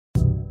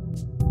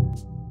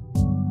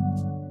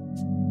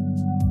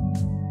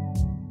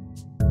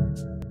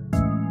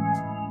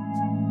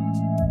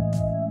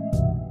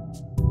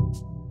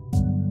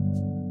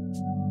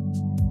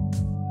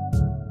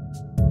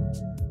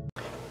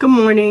Good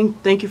morning.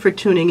 Thank you for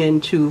tuning in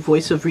to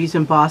Voice of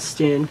Reason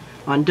Boston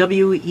on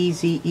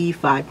WEZE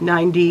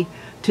 590.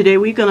 Today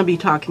we're going to be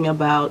talking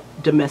about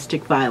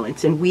domestic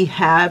violence, and we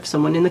have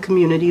someone in the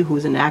community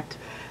who's an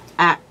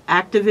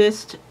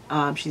activist.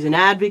 She's an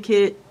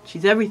advocate.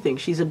 She's everything.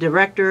 She's a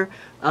director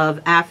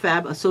of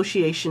AFAB,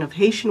 Association of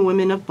Haitian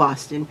Women of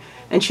Boston,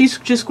 and she's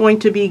just going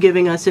to be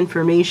giving us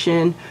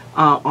information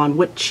on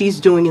what she's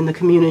doing in the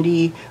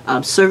community,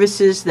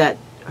 services that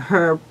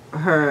her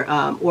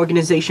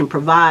organization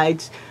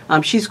provides.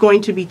 She's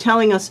going to be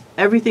telling us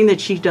everything that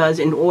she does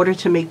in order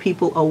to make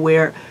people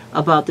aware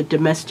about the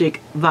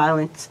domestic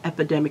violence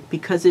epidemic,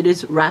 because it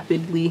is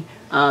rapidly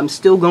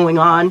still going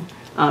on.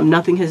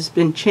 Nothing has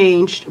been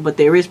changed, but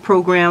there is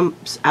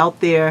programs out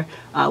there.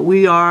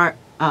 We are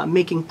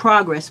making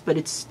progress, but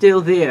it's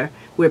still there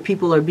where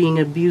people are being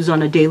abused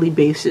on a daily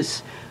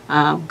basis.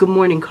 Good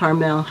morning,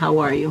 Carmelle. How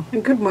are you?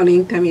 Good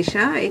morning,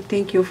 Tamisha.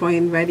 Thank you for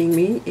inviting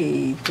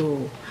me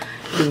to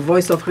the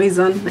Voice of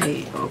Reason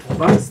of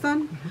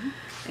Boston.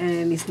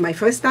 And it's my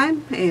first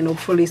time, and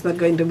hopefully it's not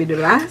going to be the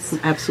last.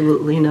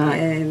 Absolutely not.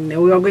 And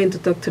we are going to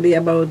talk today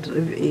about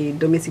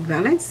domestic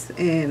violence,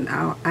 and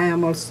I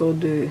am also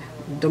the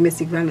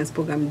Domestic Violence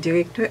Program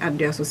Director at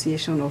the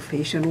Association of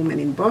Haitian Women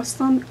in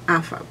Boston,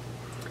 AFAB.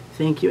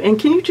 Thank you. And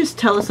can you just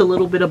tell us a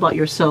little bit about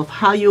yourself,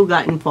 how you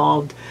got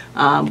involved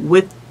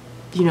with,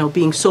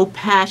 being so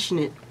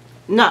passionate,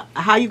 not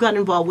how you got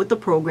involved with the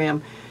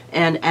program,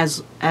 and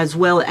as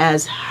well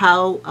as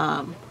how,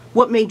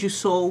 what made you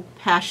so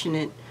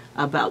passionate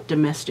about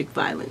domestic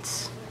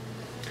violence?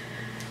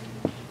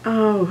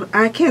 Oh,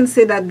 I can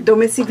say that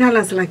domestic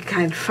violence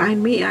can't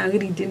find me. I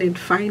really didn't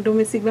find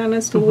domestic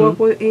violence to work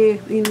with,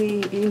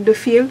 in the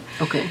field.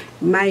 Okay.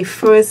 My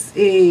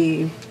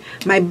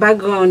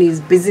background is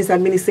business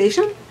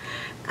administration.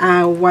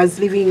 I was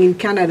living in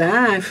Canada.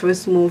 I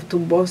first moved to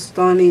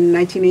Boston in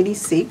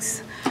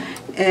 1986,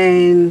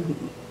 and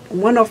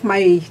one of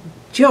my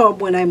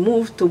job when I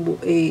moved to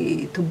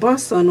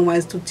Boston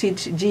was to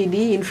teach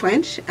GED in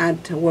French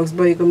at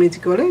Wilkes-Barre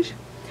Community College.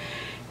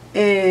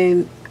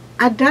 And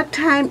at that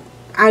time,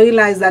 I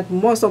realized that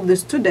most of the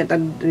students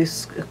at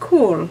this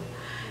school,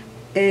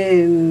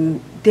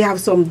 and they had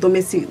some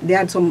domestic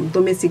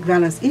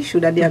violence issue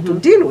that they had to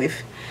deal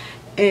with,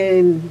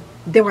 and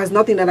there was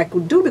nothing that I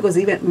could do, because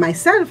even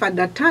myself at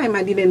that time,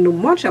 I didn't know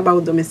much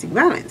about domestic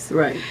violence.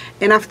 Right.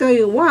 And after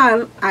a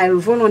while, I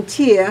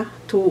volunteered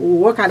to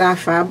work at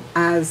AFAB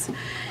as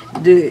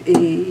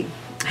the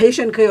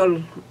Haitian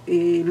Creole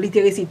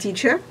literacy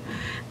teacher.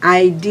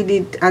 I did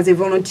it as a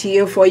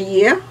volunteer for a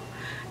year.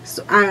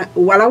 So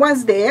while I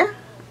was there,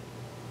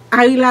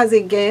 I realized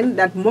again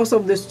that most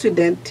of the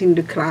students in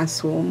the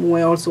classroom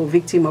were also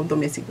victims of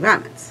domestic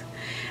violence.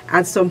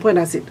 At some point,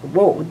 I said,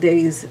 whoa, there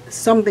is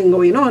something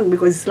going on,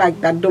 because it's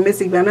like that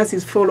domestic violence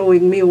is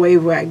following me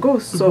wherever I go.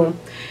 So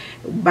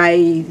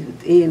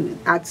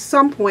at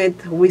some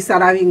point, we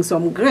started having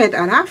some grant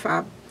at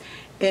AFAB,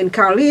 and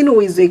Caroline,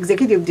 who is the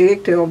executive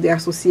director of the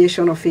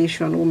Association of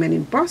Haitian Women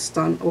in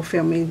Boston,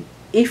 offered me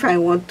if I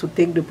want to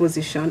take the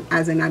position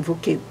as an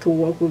advocate to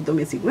work with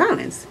domestic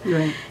violence.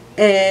 Right.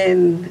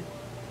 And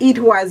it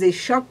was a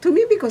shock to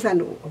me, because I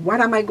know,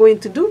 what am I going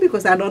to do?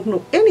 Because I don't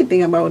know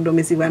anything about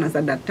domestic violence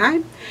at that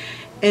time.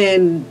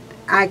 And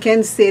I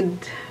can say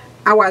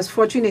I was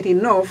fortunate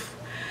enough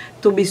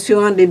to be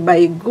surrounded by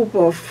a group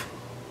of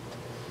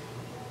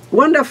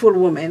wonderful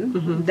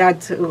women that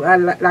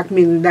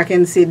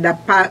can say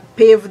that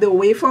paved the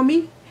way for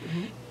me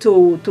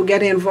to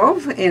get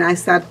involved. And I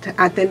started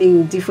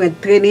attending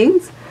different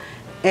trainings,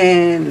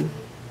 and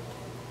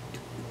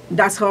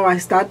that's how I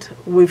start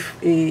with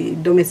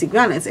domestic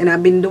violence, and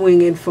I've been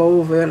doing it for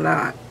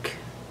over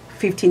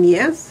 15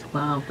 years.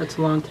 Wow, that's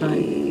a long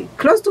time.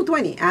 Close to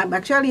 20. I've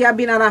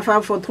been at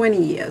AFAB for 20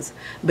 years,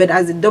 but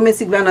as a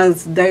domestic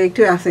violence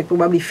director, I think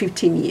probably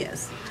 15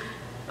 years.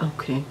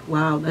 Okay,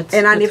 wow, that's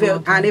and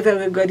that's I never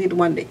regret it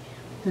one day.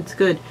 That's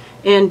good.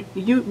 And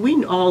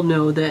we all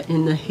know that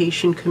in the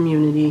Haitian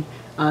community,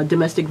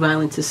 domestic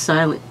violence is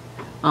silent.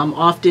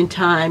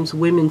 Oftentimes,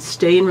 women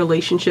stay in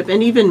relationship,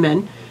 and even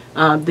men.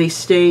 They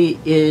stay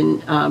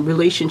in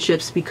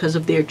relationships because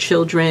of their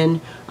children,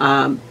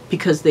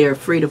 because they're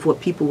afraid of what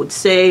people would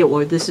say,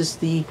 or this is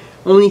the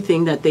only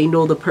thing that they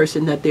know the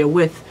person that they're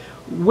with.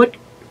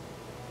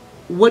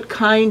 What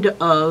kind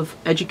of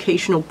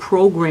educational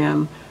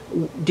program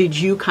did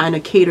you kind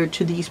of cater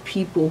to these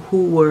people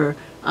who were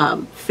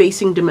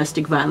facing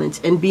domestic violence,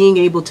 and being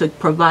able to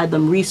provide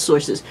them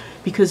resources?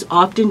 Because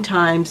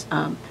oftentimes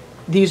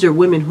these are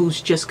women who's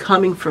just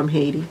coming from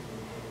Haiti,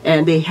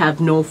 and they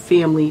have no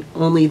family,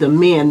 only the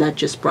man that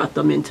just brought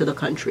them into the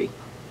country.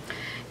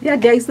 Yeah,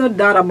 there is no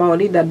doubt about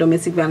it that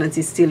domestic violence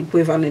is still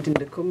prevalent in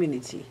the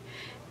community.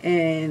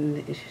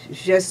 And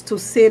just to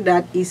say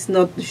that it's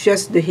not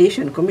just the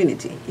Haitian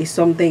community, it's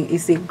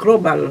a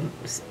global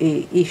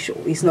issue.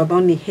 It's not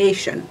only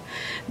Haitian.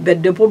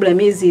 But the problem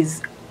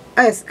is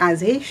us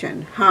as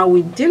Haitian, how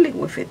we dealing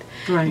with it.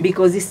 Right.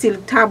 Because it's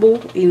still taboo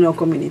in our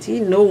community.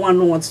 No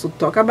one wants to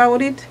talk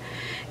about it.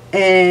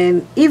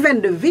 And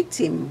even the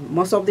victim,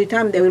 most of the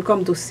time they will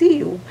come to see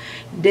you,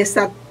 they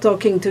start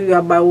talking to you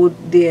about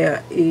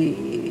their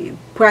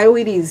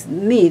priorities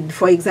need.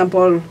 For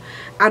example,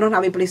 I don't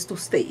have a place to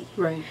stay.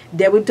 Right.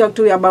 They will talk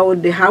to you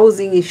about the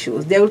housing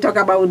issues. They will talk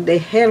about the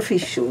health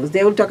issues.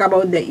 They will talk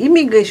about the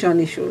immigration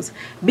issues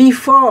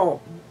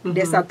before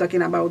they start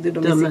talking about the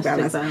domestic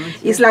violence.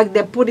 It's like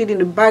they put it in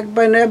the back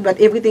burner, but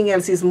everything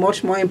else is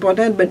much more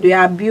important. But the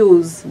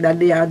abuse that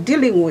they are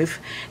dealing with,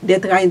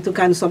 they're trying to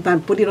kind of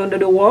sometimes put it under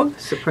the rug,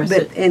 suppress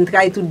it, and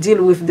try to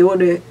deal with the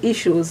other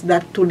issues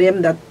that to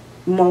them that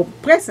more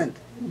present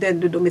than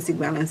the domestic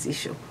violence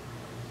issue.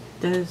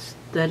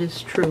 That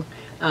is true.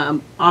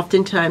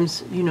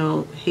 Oftentimes, you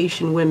know,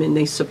 Haitian women,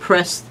 they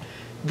suppress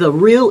the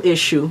real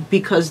issue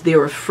because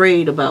they're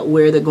afraid about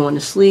where they're going to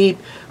sleep,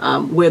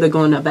 where they're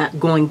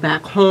going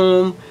back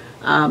home,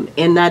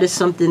 and that is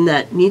something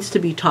that needs to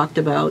be talked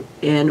about,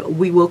 and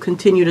we will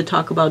continue to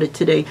talk about it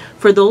today.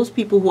 For those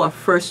people who are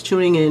first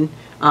tuning in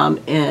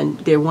and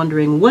they're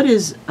wondering, what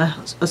is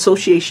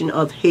Association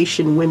of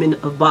Haitian Women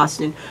of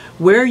Boston?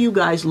 Where are you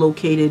guys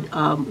located?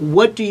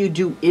 What do you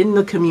do in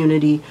the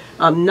community?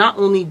 Not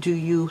only do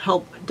you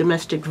help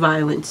domestic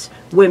violence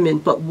women,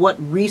 but what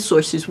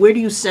resources, where do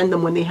you send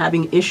them when they're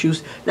having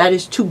issues that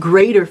is too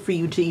greater for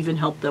you to even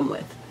help them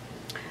with?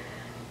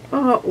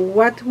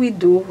 What we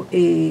do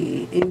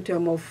in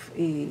terms of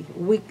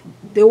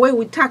the way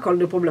we tackle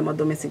the problem of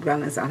domestic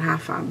violence at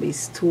HAFAB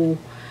is through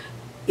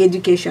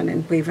education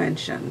and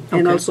prevention,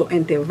 and also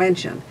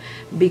intervention,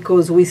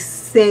 because we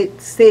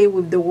say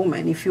with the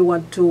woman, if you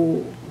want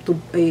to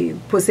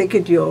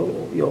prosecute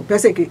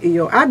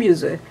your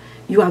abuser,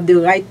 you have the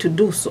right to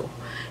do so.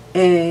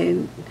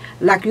 And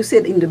like you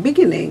said in the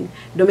beginning,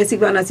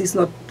 domestic violence is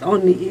not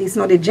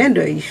a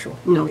gender issue.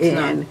 No, it's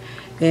not.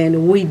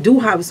 And we do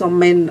have some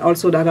men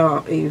also that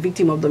are a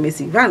victim of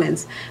domestic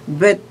violence,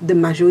 but the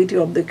majority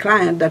of the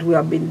clients that we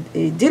have been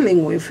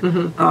dealing with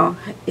are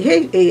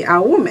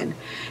women.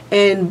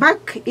 And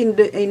back in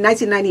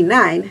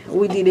 1999,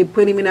 we did a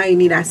preliminary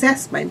need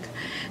assessment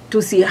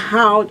to see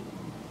how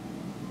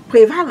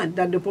prevalent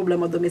that the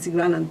problem of domestic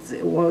violence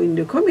were in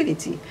the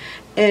community.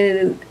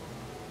 And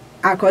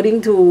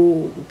according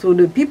to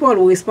the people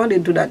who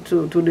responded to that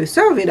to the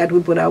survey that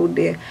we put out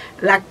there,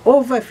 like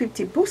over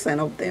 50%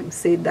 of them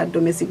said that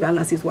domestic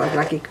violence was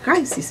like a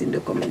crisis in the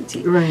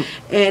community. Right.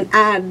 And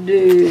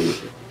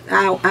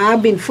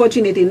I've been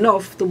fortunate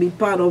enough to be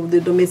part of the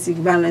domestic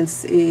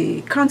violence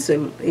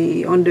council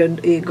under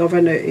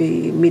Governor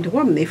Mitt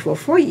Romney for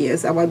 4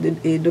 years. I was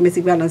the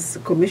domestic violence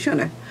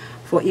commissioner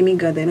for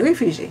immigrant and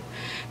refugee,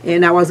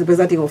 and I was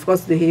representing, of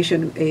course, the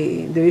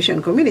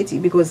Haitian community,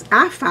 because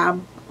AFAB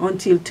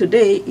until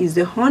today is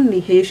the only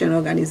Haitian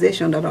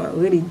organization that are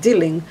really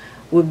dealing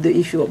with the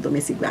issue of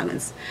domestic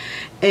violence.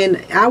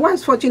 And I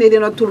was fortunate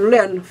enough to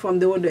learn from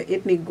the other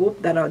ethnic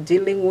group that are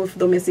dealing with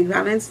domestic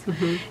violence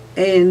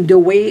and the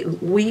way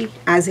we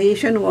as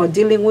Haitian are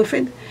dealing with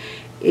it.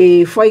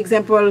 For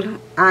example,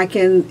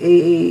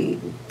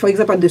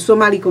 the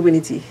Somali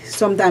community,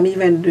 sometimes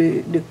even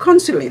the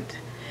consulate,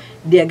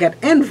 they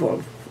get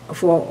involved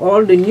for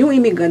all the new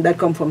immigrants that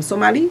come from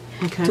Somali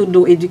to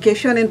do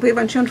education and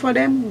prevention for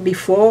them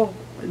before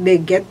they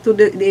get to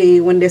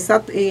when they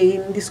start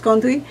in this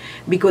country,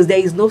 because there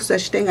is no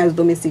such thing as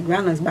domestic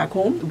violence back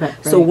home. Right.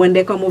 So when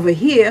they come over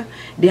here,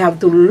 they have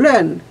to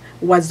learn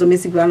what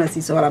domestic violence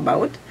is all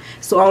about.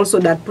 So also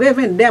that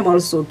prevent them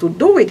also to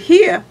do it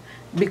here,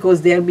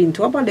 because they'll be in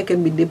trouble, they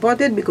can be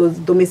deported, because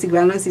domestic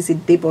violence is a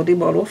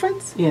deportable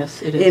offense.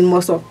 Yes, it is. And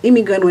most of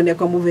immigrants, when they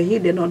come over here,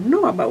 they don't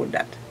know about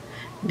that.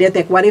 They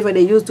take whatever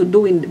they used to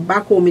do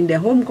back home in their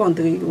home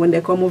country. When they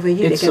come over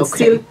here, they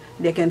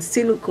can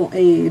still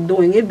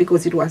doing it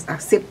because it was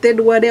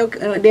accepted where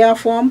they are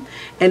from,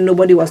 and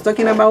nobody was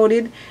talking about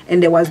it,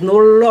 and there was no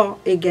law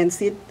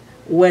against it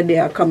where they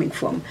are coming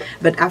from.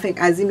 But I think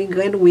as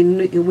immigrants, we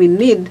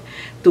need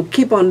to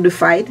keep on the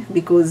fight,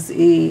 because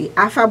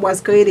AFAB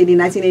was created in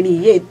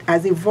 1988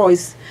 as a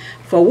voice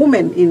for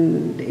women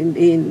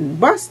in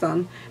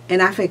Boston,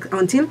 and I think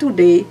until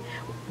today,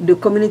 the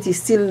community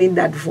still need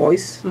that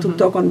voice to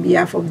talk on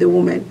behalf of the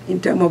women in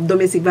terms of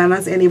domestic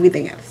violence and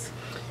everything else.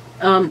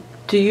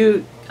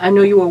 I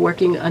know you were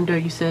working under,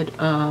 you said,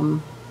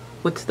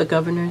 what's the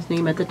governor's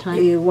name at the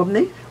time?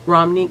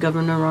 Romney.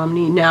 Governor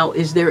Romney. Now,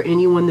 is there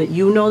anyone that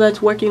you know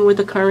that's working with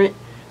the current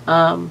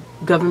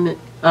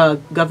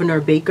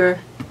Governor Baker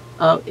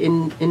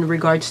in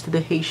regards to the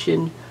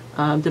Haitian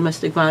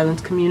domestic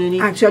violence community?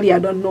 Actually, I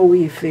don't know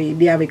if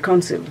they have a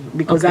council,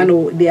 because I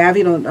know they have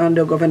it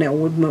under Governor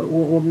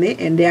Romney,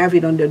 and they have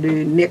it under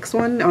the next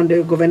one,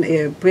 under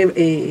Governor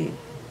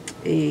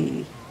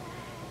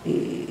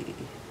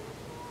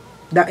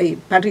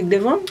Patrick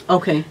Devon.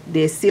 Okay.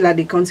 They still at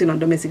the Council on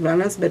Domestic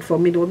Violence, but for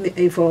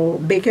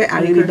Baker,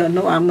 I really don't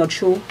know. I'm not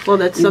sure. Well,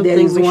 that's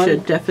something we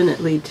should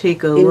definitely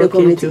take a look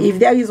into. If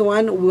there is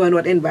one, we are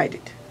not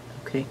invited.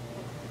 Okay.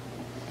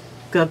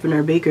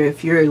 Governor Baker,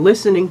 if you're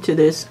listening to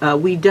this,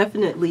 we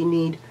definitely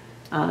need,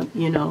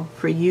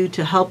 for you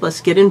to help us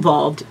get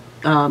involved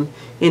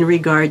in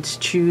regards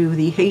to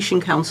the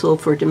Haitian Council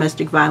for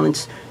Domestic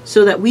Violence,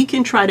 so that we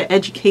can try to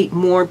educate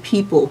more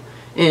people,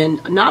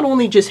 and not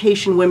only just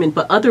Haitian women,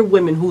 but other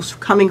women who's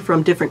coming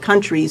from different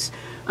countries,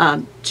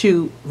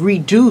 to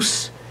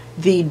reduce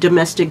the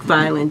domestic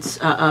violence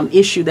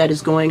issue that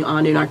is going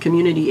on in our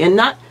community, and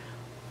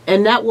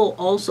that will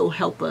also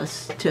help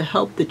us to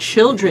help the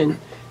children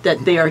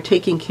that they are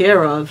taking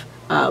care of,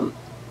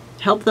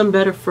 help them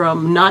better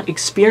from not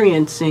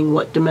experiencing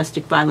what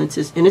domestic violence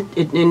is. And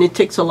it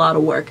takes a lot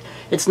of work.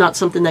 It's not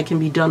something that can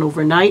be done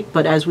overnight,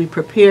 but as we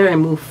prepare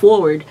and move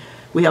forward,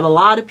 we have a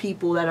lot of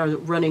people that are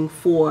running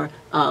for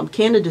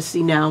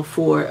candidacy now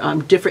for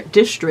different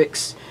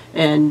districts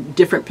and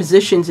different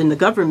positions in the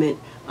government.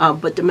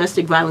 But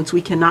domestic violence,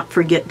 we cannot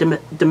forget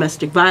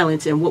domestic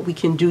violence and what we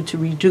can do to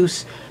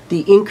reduce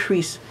the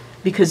increase,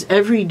 because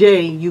every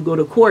day you go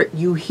to court,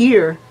 you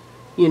hear,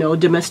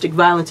 domestic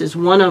violence is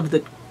one of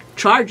the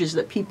charges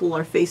that people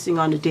are facing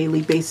on a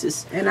daily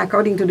basis. And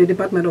according to the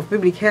Department of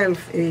Public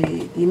Health,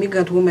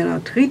 immigrant women are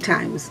 3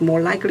 times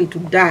more likely to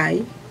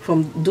die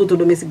due to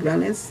domestic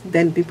violence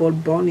than people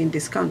born in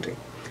this country.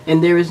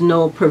 And there is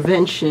no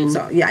prevention.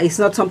 So yeah, it's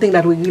not something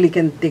that we really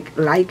can take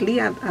lightly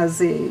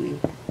as a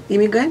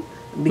immigrant,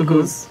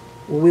 because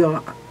we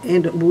are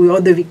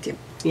the victim.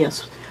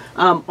 Yes.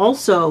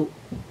 Also,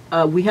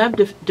 we have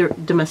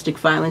domestic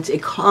violence.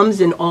 It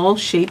comes in all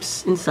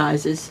shapes and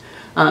sizes.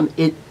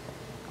 It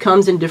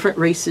comes in different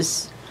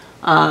races.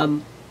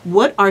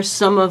 What are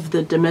some of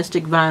the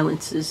domestic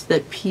violences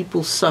that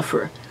people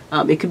suffer?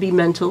 It could be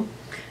mental.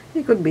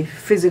 It could be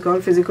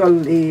physical.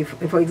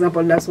 For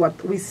example, that's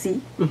what we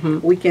see.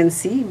 We can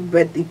see,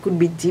 but it could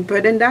be deeper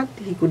than that.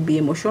 It could be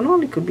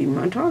emotional. It could be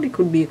mental. It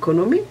could be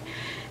economic.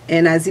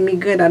 And as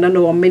immigrant, I don't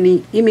know how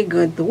many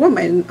immigrant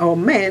women or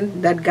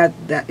men that got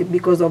that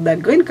because of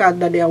that green card,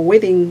 that they are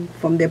waiting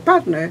from their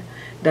partner,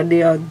 that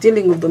they are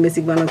dealing with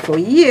domestic violence for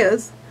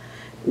years,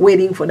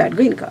 waiting for that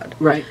green card.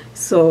 Right.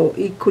 So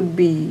it could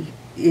be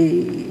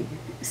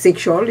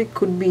sexual. It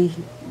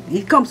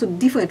comes in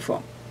different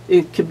forms.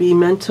 It could be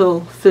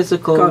mental,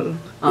 physical,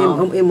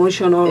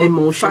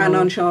 emotional,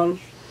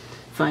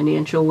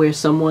 financial, where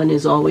someone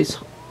is always,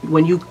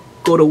 when you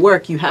go to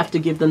work, you have to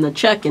give them the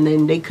check, and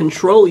then they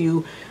control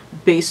you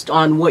based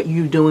on what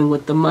you're doing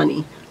with the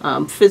money.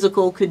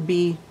 Physical could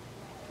be,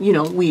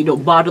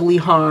 bodily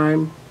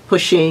harm,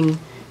 pushing,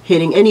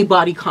 hitting, any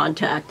body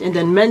contact. And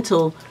then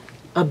mental,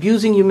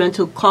 abusing you,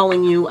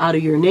 calling you out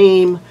of your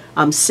name,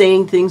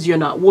 saying things you're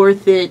not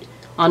worth it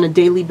on a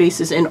daily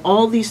basis. And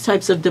all these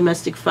types of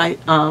domestic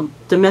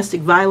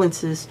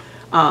violences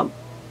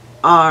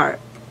are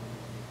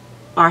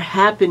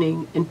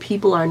happening, and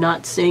people are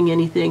not saying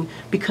anything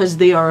because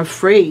they are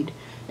afraid.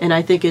 And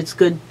I think it's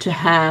good to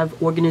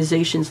have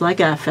organizations like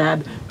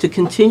AFAB to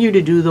continue to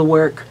do the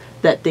work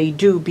that they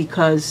do,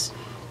 because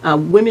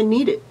women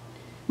need it.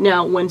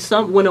 Now,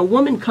 when a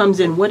woman comes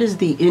in, what is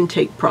the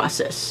intake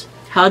process?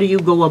 How do you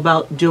go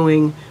about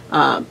doing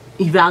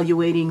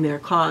evaluating their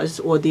cause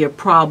or their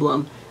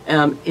problem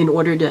in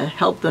order to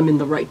help them in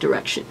the right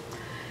direction?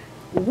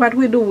 What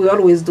we do, we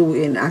always do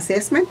an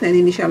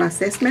initial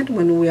assessment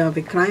when we have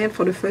a client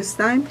for the first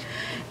time.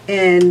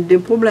 And the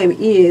problem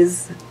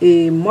is,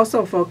 most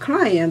of our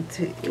clients,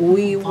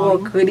 we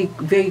work really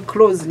very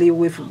closely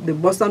with the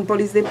Boston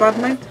Police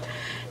Department.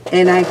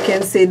 And I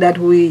can say that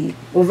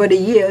over the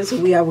years,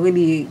 we have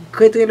really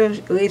great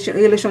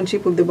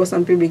relationship with the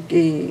Boston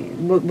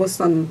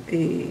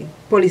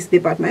Police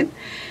Department.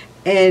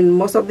 And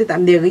most of the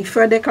time, they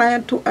refer the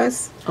client to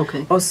us.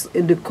 Okay.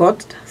 The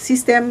court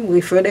system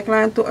refer the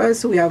client to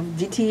us. We have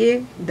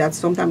DTA, that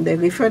sometimes they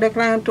refer the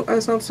client to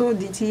us also,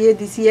 DTA,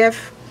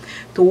 DCF,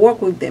 to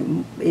work with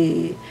them.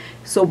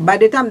 So by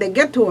the time they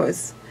get to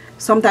us,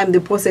 sometimes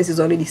the process is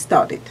already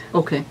started.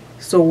 Okay.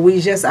 So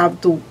we just have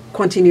to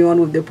continue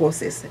on with the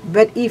process.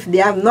 But if they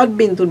have not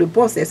been to the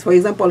process, for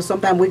example,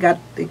 sometimes we got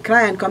a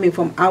client coming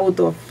from out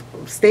of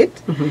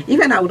state,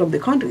 even out of the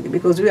country,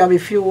 because we have a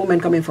few women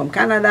coming from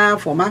Canada,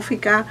 from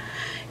Africa,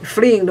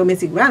 fleeing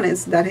domestic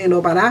violence that end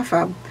up at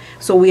AFAB.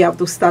 So we have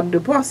to start the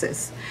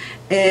process.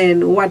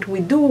 And what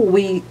we do,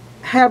 we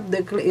help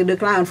the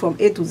client from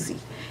A to Z.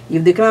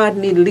 If the client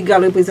needs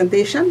legal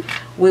representation,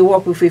 we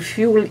work with a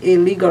few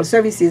legal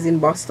services in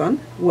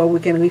Boston where we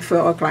can refer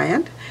our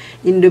client.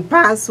 In the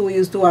past, we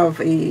used to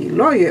have a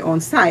lawyer on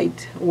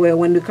site where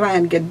when the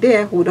client gets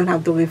there, we don't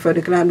have to refer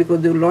the client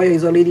because the lawyer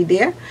is already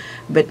there.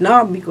 But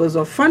now, because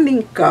of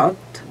funding cut,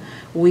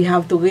 we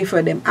have to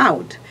refer them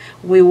out.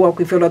 We work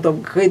with a lot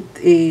of great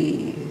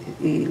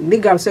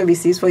legal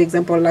services, for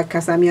example, like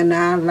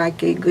Casamiana, like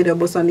Greater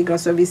Boston Legal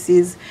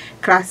Services,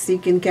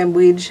 Classic in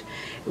Cambridge.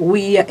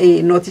 We,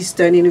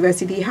 Northeastern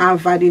University,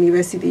 Harvard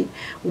University,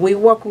 we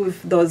work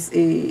with those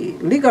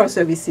legal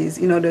services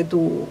in order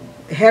to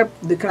help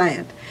the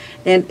client.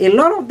 And a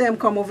lot of them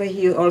come over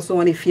here also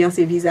on a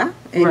fiancé visa,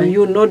 and right.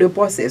 You know the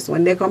process.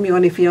 When they come here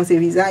on a fiancé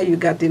visa, you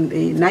got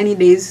in 90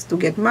 days to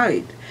get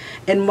married.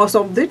 And most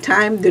of the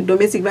time, the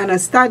domestic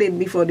violence started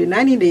before the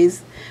 90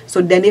 days,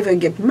 so they never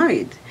get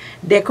married.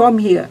 They come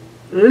here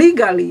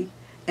legally,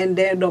 and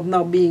they end up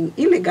now being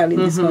illegal in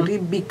this country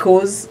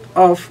because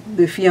of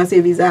the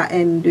fiancé visa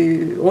and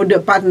the other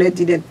partner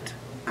didn't,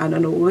 I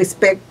don't know,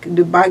 respect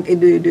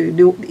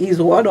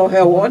his word or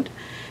her word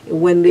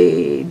when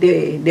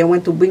they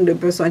want to bring the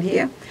person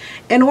here.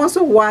 And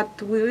also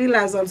what we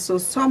realize also,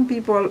 some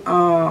people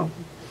are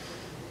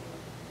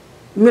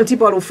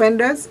multiple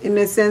offenders in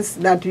the sense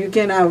that you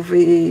can have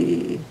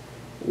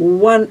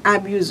one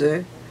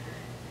abuser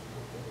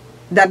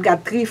that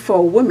got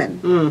 3-4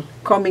 women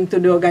coming to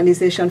the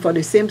organization for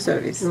the same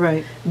service,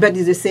 right? But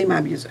it's the same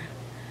abuser.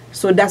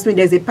 So that's means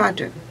there's a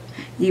pattern.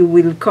 He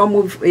will come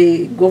with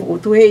go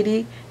to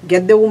Haiti,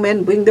 get the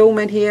woman, bring the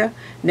woman here.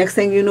 Next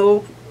thing you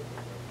know,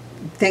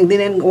 things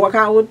didn't work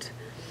out.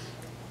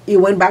 He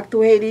went back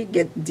to Haiti,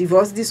 get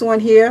divorced this one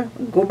here,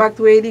 go back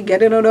to Haiti,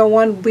 get another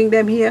one, bring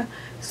them here.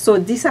 So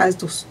this has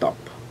to stop.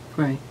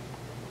 Right.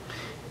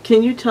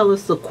 Can you tell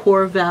us the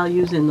core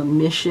values and the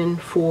mission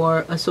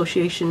for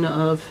Association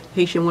of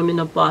Haitian Women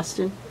of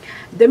Boston?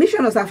 The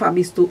mission of SAFAB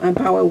is to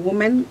empower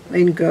women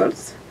and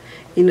girls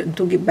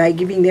by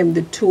giving them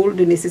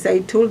the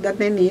necessary tool that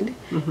they need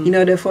in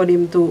order for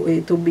them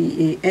to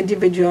be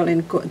individual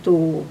and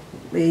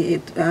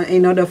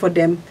in order for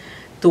them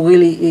to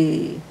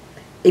really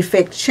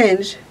effect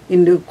change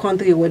in the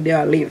country where they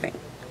are living.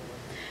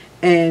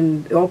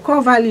 And our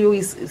core value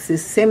is the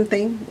same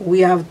thing. We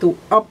have to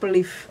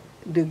uplift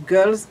the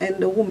girls and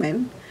the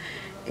women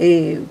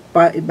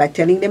by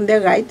telling them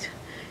their right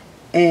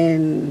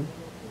and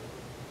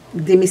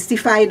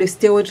demystify the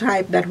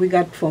stereotype that we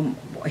got from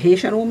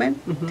Haitian women.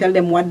 Tell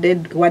them what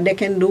they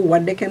can do,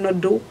 what they cannot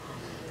do,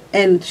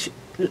 and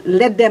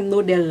let them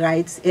know their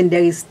rights. And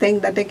there is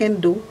things that they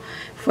can do.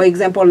 For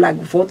example, like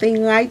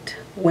voting right.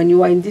 When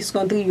you are in this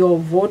country, your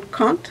vote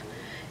count.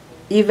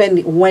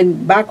 Even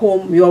when back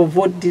home your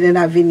vote didn't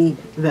have any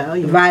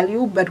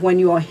value, but when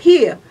you are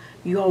here,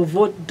 your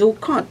vote do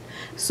count.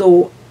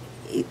 So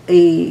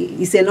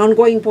it's an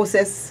ongoing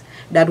process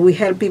that we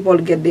help people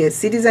get their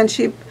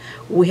citizenship,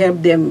 we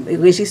help them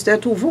register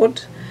to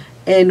vote,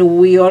 and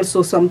we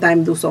also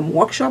sometimes do some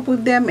workshop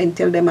with them and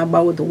tell them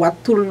about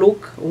what to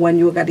look when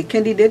you got a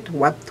candidate,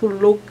 what to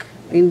look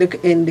in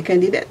the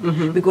candidate,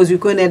 because you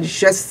cannot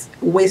just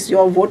waste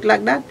your vote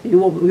like that.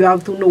 You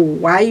have to know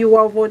why you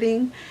are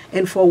voting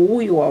and for who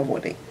you are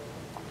voting.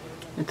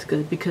 That's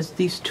good, because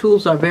these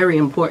tools are very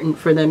important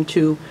for them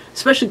to,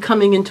 especially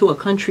coming into a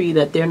country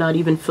that they're not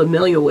even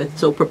familiar with.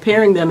 So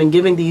preparing them and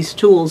giving these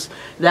tools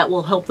that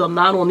will help them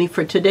not only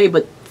for today,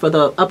 but for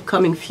the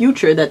upcoming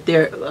future that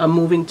they're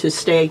moving to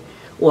stay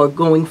or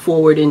going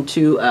forward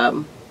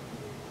into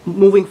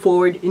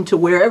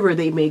wherever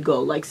they may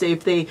go. Like say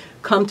if they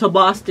come to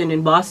Boston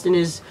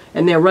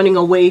and they're running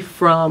away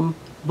from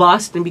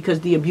Boston because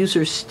the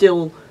abuser is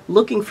still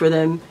looking for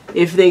them,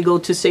 if they go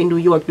to say New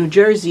York, New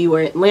Jersey,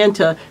 or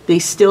Atlanta, they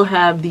still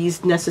have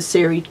these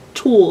necessary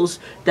tools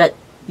that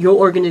your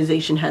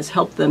organization has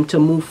helped them to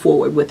move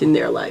forward within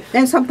their life.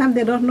 And sometimes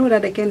they don't know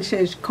that they can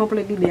change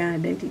completely their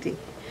identity.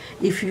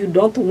 If you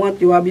don't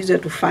want your abuser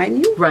to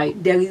find you,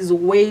 right, there is a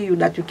way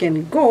that you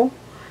can go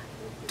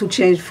to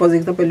change. For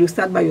example, you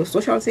start by your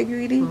social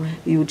security,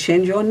 you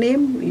change your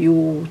name,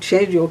 you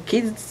change your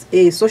kids'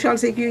 social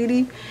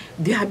security.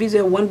 The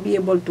abuser won't be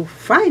able to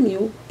find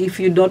you if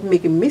you don't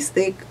make a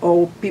mistake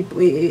or people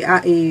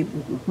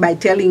by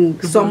telling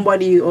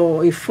somebody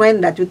or a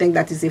friend that you think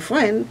that is a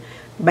friend,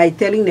 by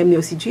telling them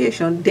your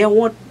situation, they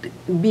won't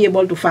be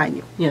able to find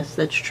you. Yes,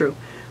 that's true.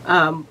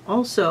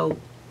 Also,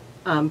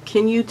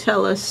 can you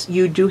tell us,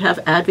 you do have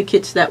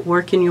advocates that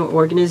work in your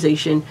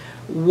organization.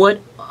 What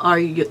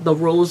are the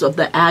roles of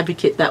the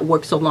advocate that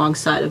works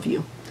alongside of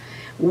you?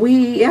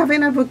 We have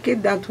an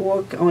advocate that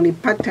works on a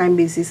part-time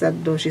basis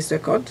at Dorchester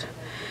Court.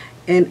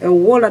 And a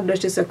role at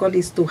Dorchester Court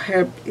is to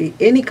help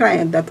any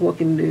client that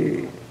works in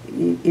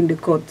the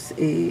courts,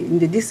 in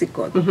the district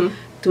court,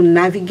 to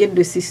navigate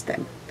the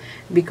system.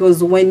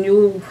 Because when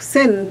you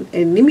send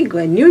an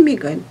immigrant, new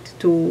immigrant,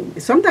 to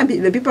sometimes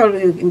the people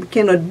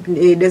cannot,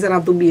 doesn't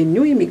have to be a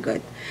new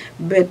immigrant,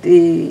 but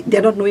they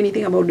don't know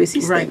anything about the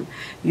system. Right.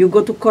 You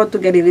go to court to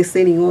get a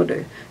restraining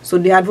order. So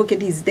the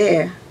advocate is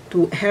there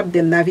to help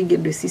them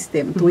navigate the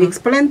system, to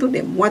explain to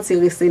them what's a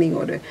restraining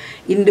order.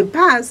 In the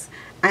past,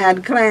 I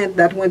had clients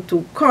that went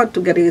to court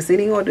to get a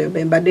restraining order,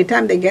 but by the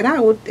time they get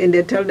out and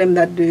they tell them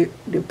that the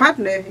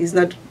partner is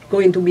not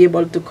going to be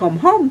able to come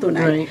home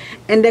tonight, right,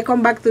 and they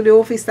come back to the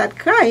office, start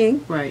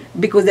crying, right,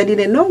 because they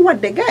didn't know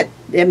what they get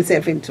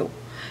themselves into.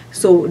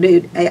 So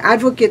the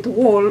advocate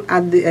role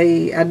at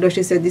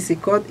Dorchester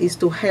District Court is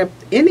to help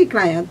any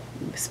client,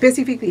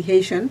 specifically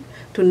Haitian,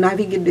 to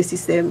navigate the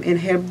system and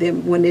help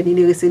them when they need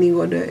a restraining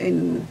order,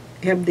 and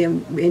help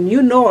them. And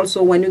you know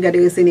also when you get a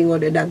restraining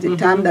order, that's the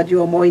time that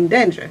you are more in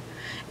danger,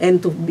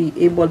 and to be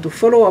able to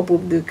follow up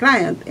with the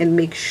client and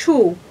make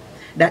sure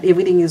that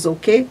everything is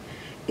okay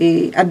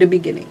at the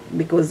beginning,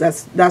 because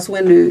that's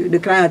when the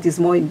client is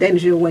more in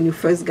danger, when you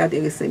first got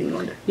a restraining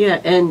order. Yeah,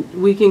 and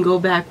we can go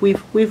back.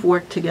 We've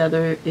worked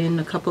together in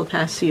a couple of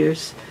past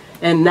years,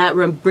 and that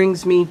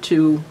brings me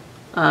to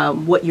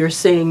what you're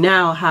saying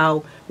now,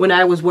 how when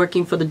I was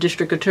working for the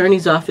district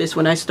attorney's office,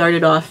 when I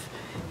started off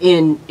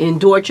in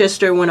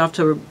Dorchester, went off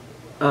to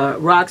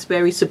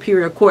Roxbury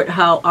Superior Court,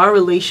 how our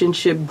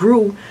relationship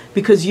grew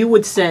because you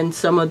would send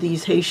some of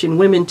these Haitian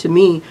women to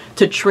me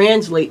to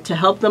translate, to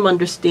help them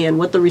understand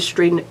what the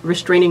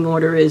restraining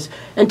order is,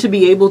 and to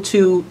be able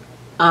to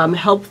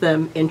help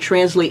them and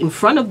translate in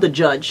front of the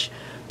judge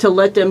to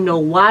let them know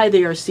why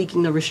they are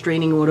seeking the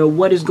restraining order,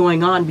 what is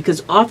going on.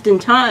 Because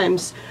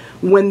oftentimes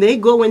when they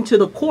go into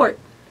the court,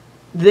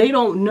 they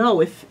don't know.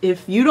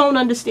 If you don't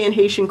understand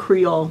Haitian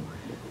Creole,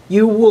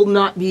 you will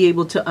not be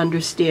able to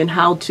understand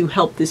how to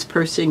help this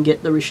person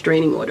get the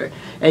restraining order.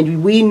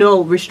 And we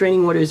know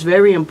restraining order is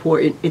very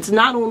important. It's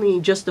not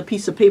only just a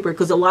piece of paper,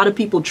 because a lot of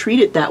people treat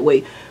it that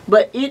way,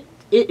 but it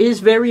is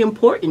very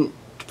important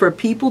for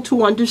people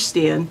to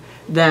understand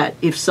that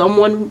if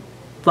someone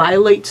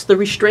violates the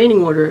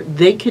restraining order,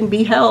 they can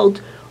be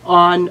held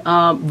on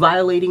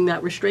violating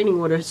that restraining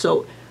order.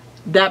 So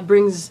that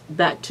brings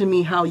back to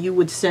me how you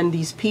would send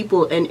these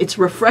people, and it's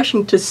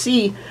refreshing to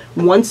see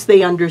once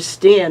they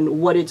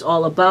understand what it's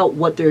all about,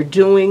 what they're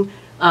doing,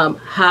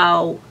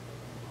 how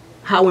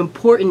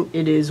important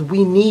it is.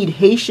 We need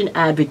Haitian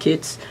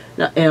advocates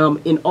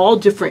in all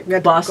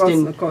different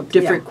Boston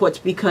courts,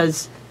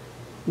 because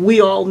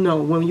we all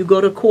know when you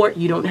go to court,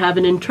 you don't have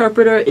an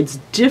interpreter. It's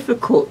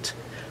difficult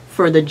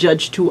for the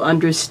judge to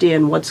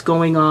understand what's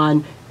going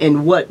on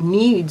and what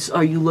needs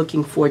are you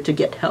looking for to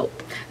get help.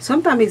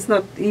 Sometimes it's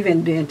not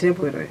even the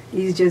interpreter,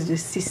 it's just the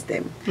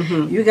system.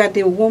 You got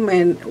a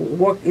woman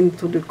walk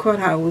into the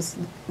courthouse,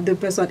 the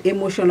person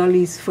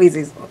emotionally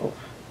freezes off.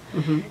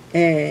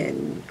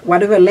 And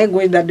whatever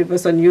language that the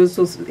person used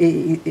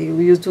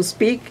to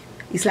speak,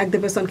 it's like the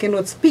person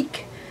cannot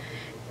speak.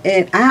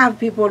 And I have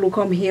people who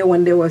come here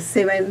when they were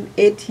 7,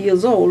 8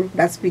 years old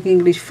that speak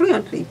English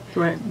fluently.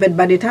 Right. But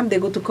by the time they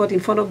go to court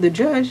in front of the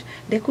judge,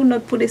 they could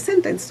not put a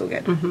sentence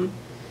together.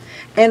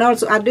 And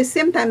also at the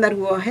same time that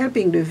we were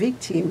helping the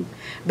victim,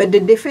 but the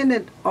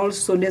defendant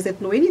also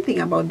doesn't know anything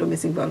about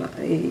domestic violence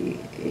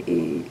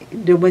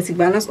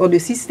or the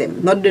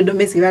system. Not the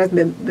domestic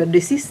violence, but the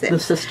system. The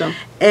system.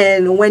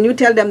 And when you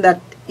tell them that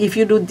if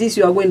you do this,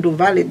 you are going to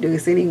violate the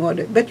restraining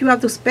order, but you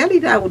have to spell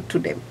it out to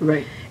them.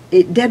 Right.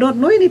 They don't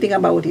know anything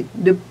about it.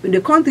 The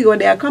country where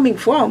they are coming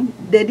from,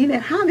 they didn't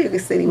have a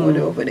restraining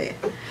order over there.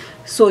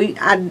 So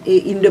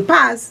in the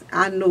past,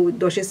 I know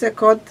Dorchester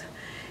Court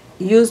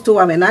used to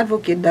have an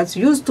advocate that's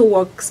used to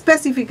work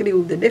specifically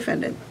with the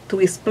defendant to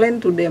explain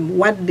to them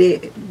what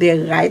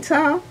their rights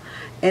are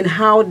and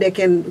how they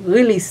can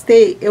really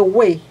stay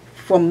away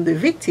from the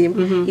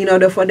victim in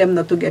order for them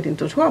not to get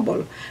into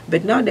trouble.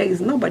 But now there is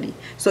nobody.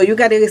 So you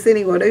got a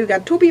restraining order, you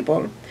got two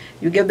people.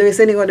 You give the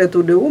restraining order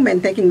to the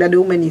woman thinking that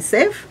the woman is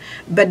safe,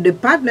 but the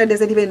partner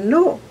doesn't even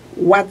know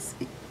what's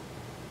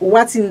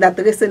in that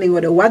restraining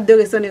order, what the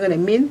restraining order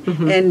means,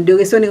 and the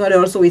restraining order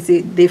also is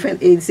a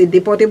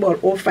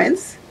deportable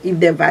offense if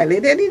they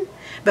violated it.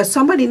 But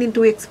somebody need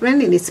to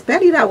explain it,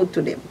 spell it out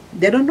to them.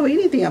 They don't know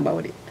anything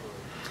about it.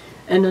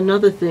 And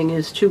another thing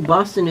is too,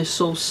 Boston is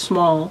so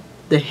small.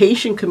 The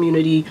Haitian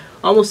community,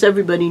 almost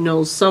everybody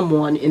knows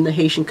someone in the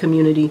Haitian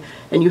community,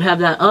 and you have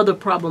that other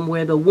problem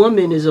where the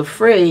woman is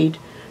afraid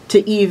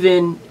to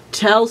even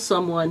tell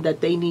someone that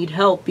they need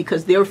help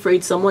because they're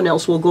afraid someone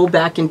else will go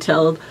back and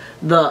tell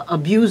the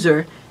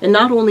abuser. And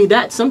not only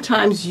that,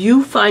 sometimes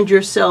you find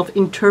yourself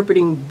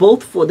interpreting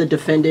both for the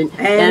defendant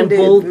and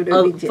both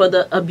for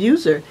the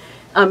abuser.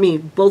 I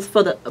mean, both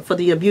for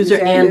the abuser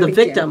and the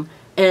victim.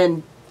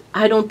 And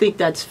I don't think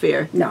that's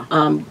fair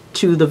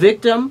to the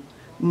victim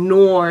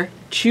nor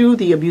to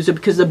the abuser,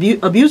 because the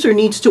abuser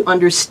needs to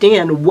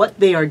understand what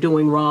they are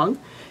doing wrong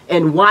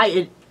and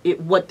why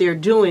what they're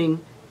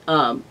doing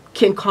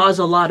can cause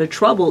a lot of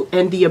trouble,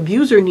 and the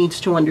abuser needs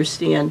to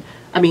understand.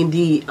 I mean,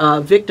 the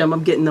victim,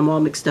 I'm getting them all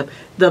mixed up.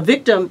 The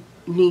victim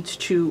needs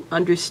to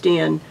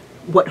understand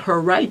what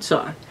her rights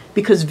are,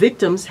 because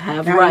victims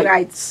have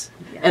rights.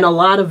 And a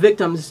lot of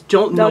victims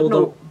don't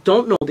know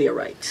their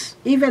rights.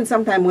 Even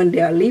sometimes when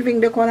they are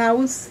leaving the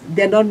courthouse,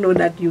 they don't know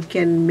that you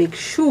can make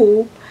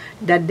sure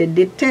that they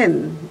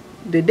detain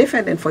the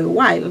defendant for a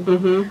while.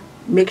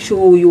 Make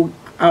sure you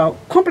are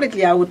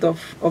completely out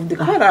of the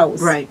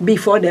courthouse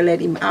before they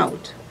let him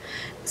out.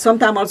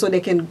 Sometimes also they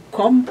can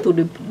come to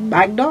the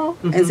back door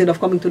instead of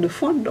coming to the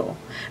front door.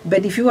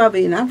 But if you have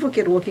an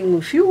advocate working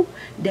with you,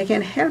 they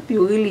can help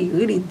you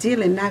really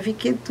deal and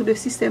navigate to the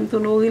system to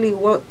know really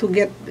what to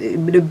get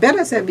the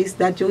better service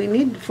that you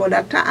need for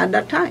that at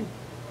that time.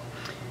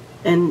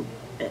 And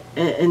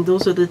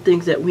those are the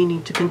things that we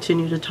need to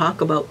continue to talk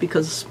about,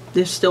 because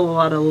there's still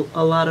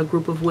a lot of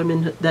group of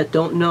women that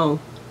don't know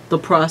the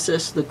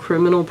process, the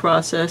criminal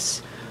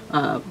process,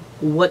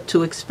 what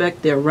to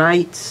expect, their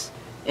rights,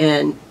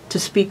 and to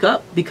speak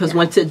up, because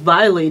once it's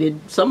violated,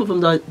 some of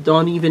them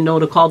don't even know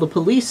to call the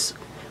police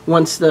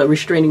once the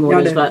restraining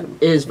order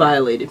is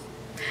violated.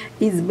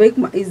 It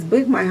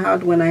break my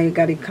heart when I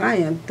got a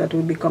client that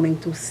will be coming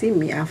to see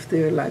me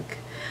after, like,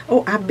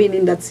 oh, I've been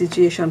in that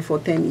situation for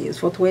 10 years,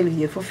 for 12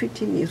 years, for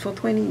 15 years, for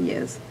 20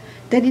 years.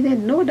 They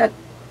didn't know that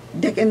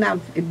they can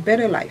have a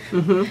better life.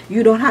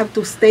 You don't have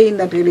to stay in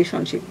that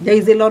relationship. There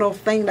is a lot of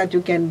things that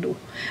you can do,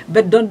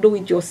 but don't do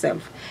it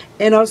yourself.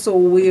 And also,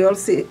 we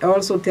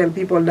also tell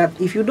people that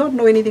if you don't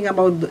know anything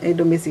about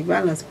domestic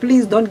violence,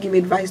 please don't give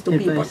advice to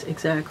people.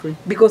 Exactly.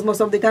 Because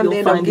most of the time, You'll they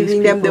end up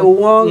giving them the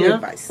wrong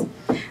advice.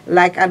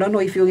 Like, I don't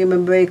know if you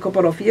remember a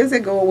couple of years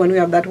ago when we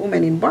have that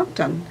woman in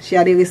Boston. She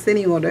had a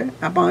restraining order.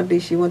 Apparently,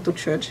 she went to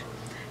church,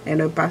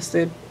 and her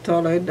pastor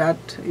told her that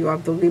you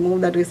have to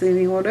remove that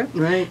restraining order.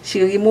 Right.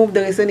 She removed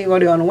the restraining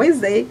order on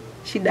Wednesday.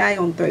 She died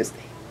on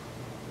Thursday.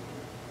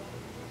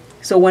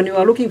 So when you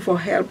are looking for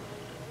help,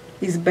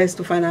 it's best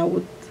to find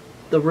out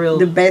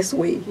the best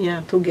way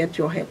to get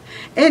your help.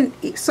 And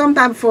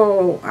sometimes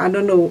I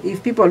don't know,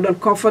 if people are not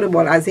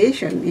comfortable as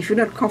Haitian, if you're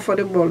not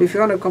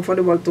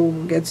comfortable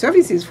to get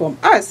services from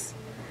us,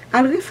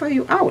 I'll refer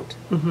you out.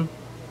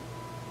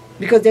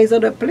 Because there's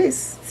other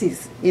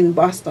places in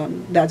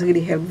Boston that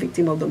really help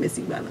victims of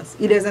domestic violence.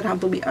 It doesn't have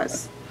to be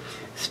us.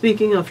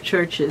 Speaking of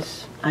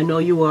churches, I know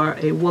you are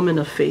a woman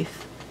of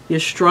faith. You're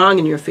strong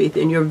in your faith,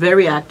 and you're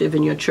very active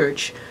in your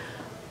church.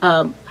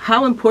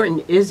 How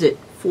important is it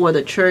for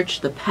the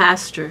church, the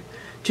pastor,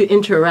 to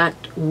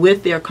interact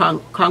with their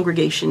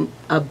congregation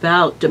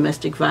about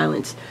domestic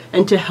violence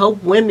and to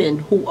help women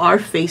who are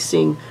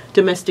facing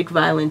domestic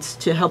violence,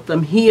 to help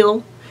them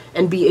heal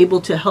and be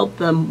able to help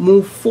them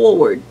move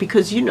forward?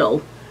 Because we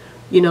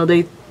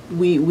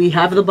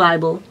have the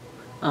Bible.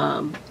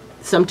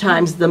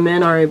 Sometimes the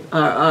men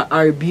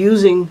are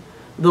abusing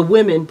the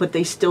women, but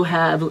they still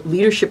have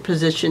leadership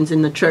positions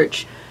in the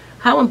church.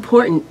 How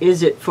important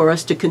is it for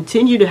us to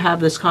continue to have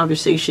this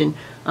conversation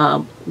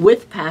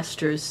with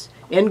pastors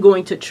and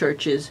going to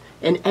churches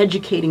and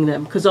educating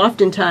them? Because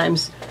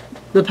oftentimes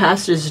the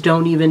pastors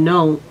don't even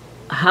know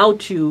how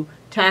to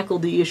tackle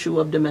the issue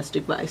of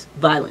domestic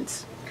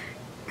violence.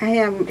 I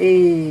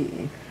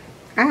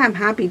am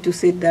happy to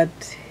say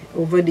that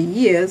over the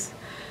years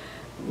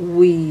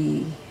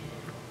we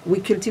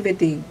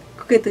cultivate a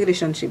great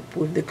relationship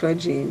with the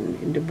clergy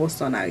in the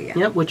Boston area.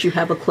 Yep, which you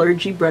have a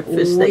clergy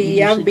breakfast that we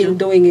have been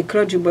doing a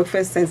clergy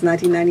breakfast since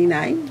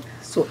 1999.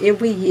 So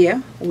every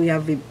year we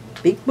have a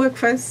big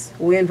breakfast.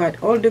 We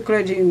invite all the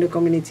clergy in the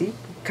community,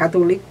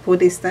 Catholic,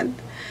 Protestant,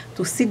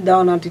 to sit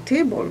down at the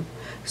table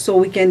so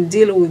we can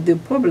deal with the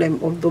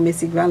problem of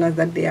domestic violence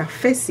that they are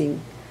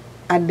facing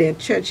at their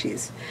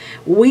churches.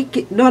 We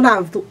don't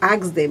have to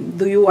ask them,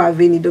 do you have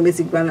any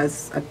domestic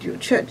violence at your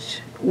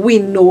church? We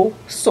know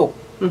so.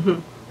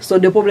 So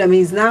the problem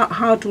is now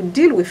how to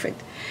deal with it.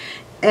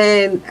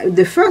 And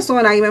the first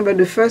one, I remember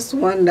the first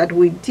one that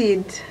we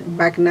did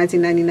back in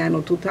 1999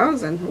 or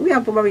 2000, we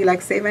have probably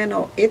like 7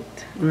 or 8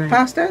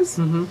 pastors.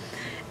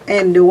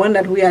 And the one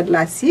that we had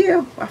last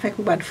year, I think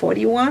we had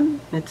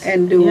 41.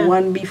 And the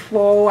one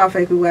before, I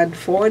think we had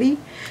 40.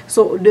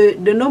 So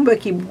the number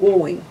keep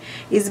going.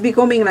 It's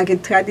becoming like a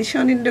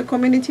tradition in the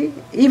community.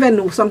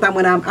 Even sometimes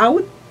when I'm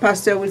out,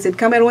 pastor will say,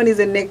 Carmelle, when is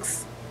the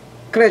next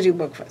clergy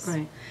breakfast?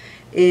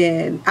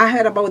 And I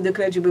heard about the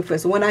clergy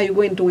breakfast. When are you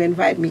going to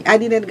invite me? I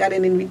didn't get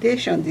an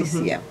invitation this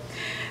year.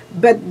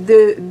 But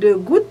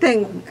the good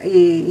thing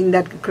in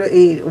that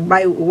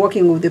by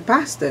working with the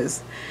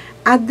pastors,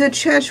 at the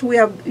church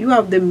you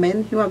have the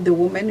men, you have the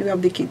women, you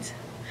have the kids.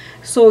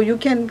 So you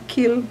can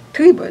kill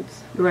 3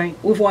 birds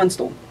with 1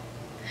 stone.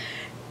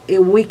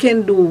 We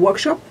can do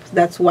workshops.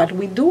 That's what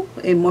we do.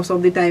 And most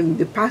of the time,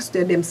 the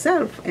pastor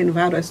themselves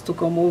invite us to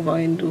come over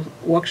and do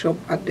workshop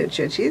at the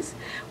churches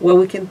where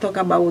we can talk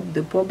about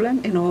the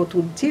problem and how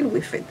to deal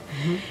with it.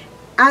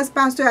 As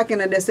pastor, I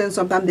can understand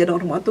sometimes they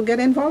don't want to get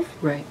involved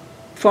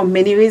for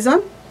many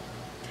reasons.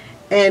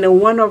 And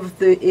one of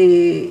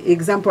the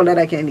example that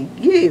I can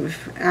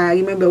give, I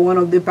remember one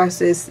of the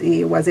pastors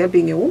was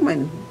helping a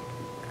woman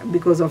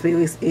because of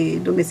a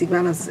domestic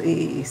violence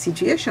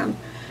situation.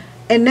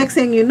 And next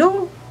thing you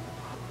know,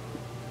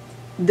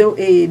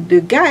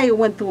 the guy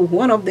went to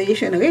one of the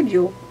Asian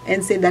radio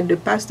and said that the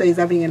pastor is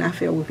having an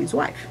affair with his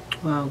wife.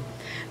 Wow.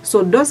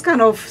 So those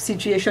kind of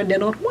situations, they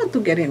don't want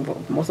to get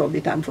involved most of the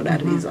time for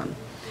that reason.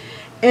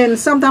 And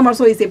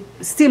sometimes also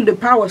still the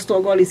power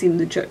struggle is in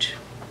the church.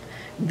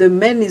 The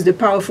man is the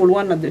powerful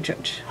one at the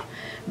church.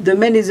 The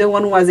man is the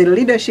one who has a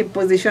leadership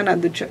position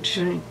at the church.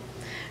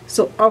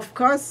 So of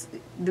course,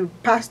 the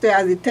pastor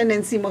has a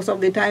tendency most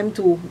of the time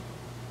to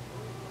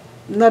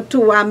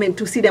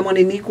to see them on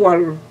an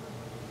equal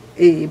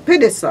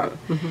pedestal.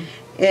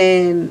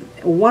 And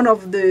one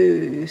of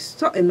the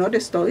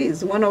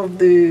one of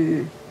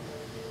the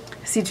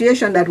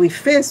situation that we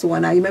faced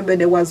I remember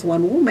there was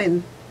one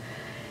woman,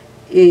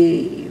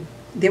 she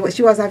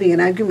was having an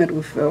argument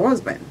with her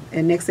husband,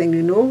 and next thing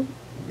you know,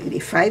 the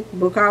fight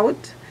broke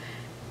out,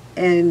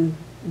 and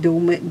the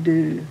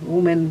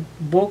woman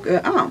broke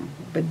her arm,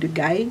 but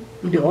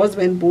the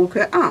husband broke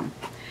her arm.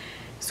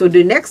 So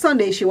the next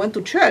Sunday she went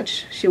to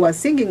church. She was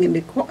singing in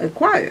the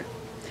choir.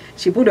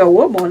 She put her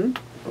robe on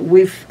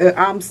with her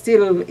arm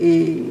still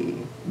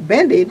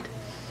bended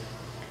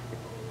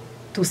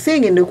to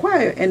sing in the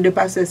choir. And the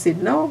pastor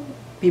said, no,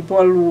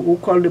 people who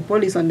call the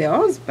police on their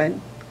husband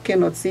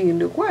cannot sing in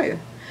the choir.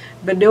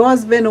 But the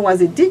husband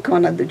was a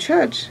deacon at the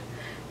church,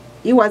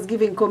 he was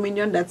giving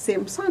communion that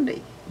same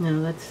Sunday.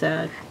 No, that's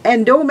sad.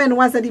 And the woman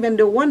wasn't even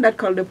the one that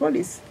called the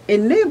police. A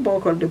neighbor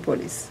called the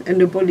police,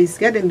 and the police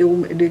get and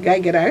the guy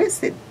get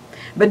arrested.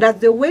 But that's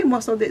the way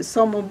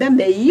some of them,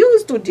 they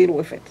used to deal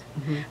with it.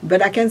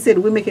 But I can say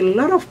that we make a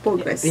lot of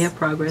progress. We have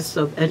progress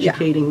of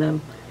educating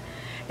them.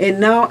 And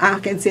now I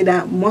can say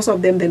that most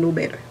of them, they know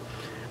better.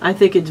 I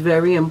think it's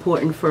very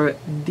important for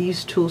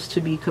these tools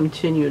to be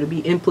continued, to be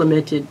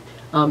implemented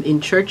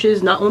in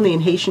churches, not only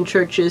in Haitian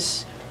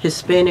churches,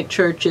 Hispanic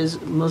churches,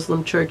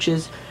 Muslim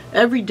churches,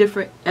 every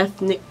different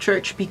ethnic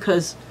church,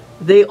 because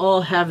they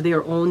all have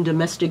their own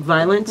domestic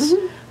violence.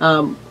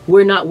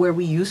 We're not where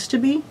we used to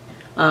be.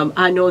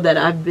 I know that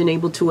I've been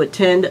able to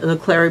attend the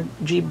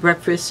clergy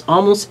breakfast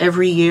almost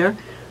every year,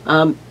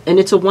 and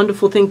it's a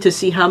wonderful thing to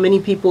see how many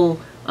people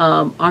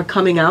are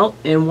coming out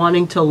and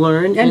wanting to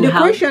learn. And the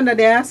question that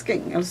they're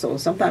asking also,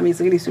 sometimes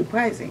it's really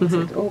surprising.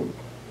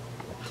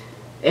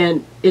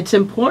 And it's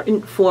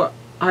important for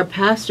our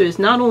pastors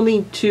not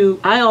only to,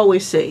 I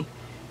always say,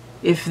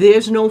 if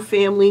there's no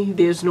family,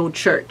 there's no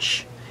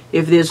church.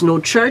 If there's no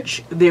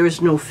church, there is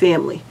no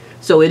family.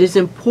 So it is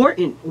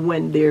important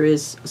when there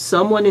is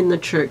someone in the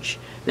church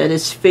that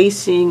is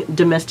facing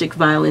domestic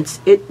violence,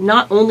 it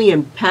not only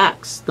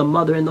impacts the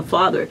mother and the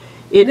father,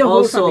 it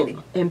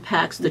also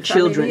impacts the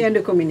children and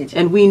the community.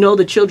 And we know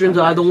the children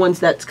are the ones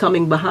that's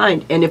coming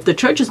behind. And if the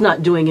church is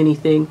not doing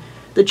anything,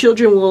 the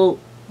children will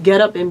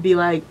get up and be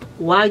like,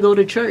 why go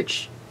to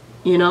church?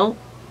 You know,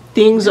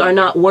 things are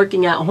not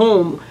working at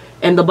home.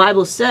 And the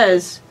Bible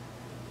says,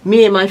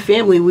 me and my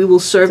family, we will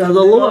serve the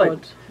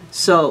Lord.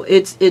 So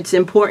it's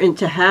important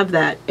to have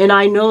that. And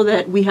I know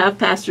that we have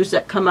pastors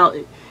that come out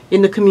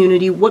in the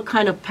community. What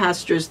kind of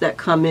pastors that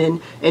come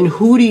in, and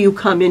who do you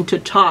come in to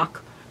talk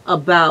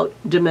about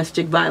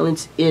domestic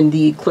violence in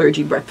the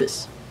clergy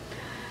breakfast?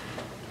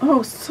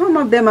 Oh, some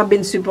of them have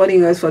been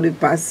supporting us for the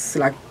past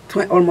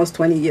almost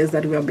 20 years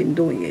that we have been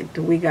doing it.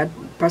 We got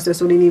Pastor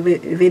Solini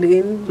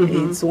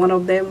Vedrin, it's one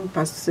of them,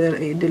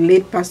 the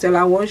late Pastor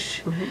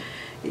Lawash.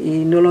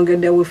 He no longer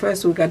there with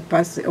us. We got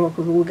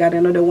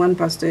another one,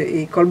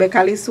 Pastor Colbert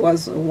Callis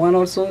was one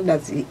also.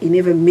 That he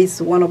never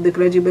missed one of the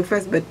clergy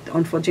breakfast, but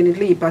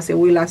unfortunately he passed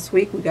away last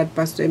week. We got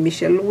Pastor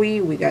Michel Louis,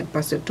 we got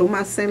Pastor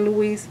Thomas Saint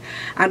Louis.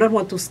 I don't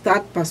want to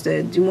start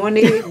Pastor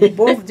Dumone,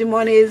 both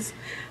Dumones.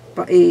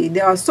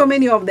 There are so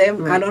many of them.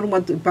 Right. I don't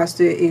want to.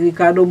 Pastor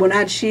Ricardo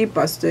Bonacci,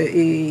 Pastor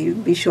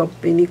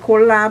Bishop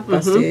Nicola,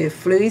 Pastor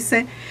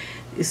Fleurissin.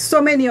 So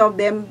many of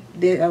them.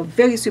 They are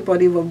very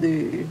supportive of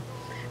the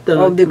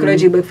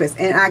clergy breakfast,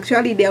 and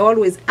actually they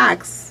always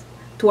ask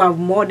to have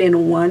more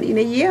than one in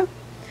a year,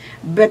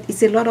 but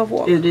it's a lot of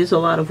work. It is a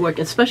lot of work,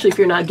 especially if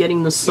you're not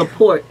getting the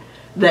support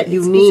that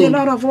you need. It's a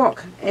lot of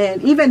work,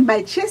 and even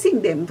by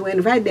chasing them to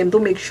invite them to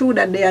make sure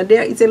that they are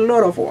there, it's a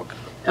lot of work.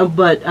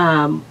 But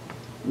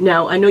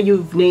now I know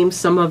you've named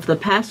some of the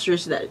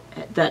pastors that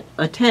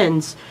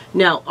attends.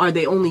 Now, are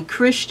they only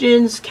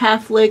Christians,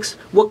 Catholics?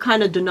 What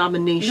kind of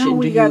denomination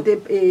do you? Got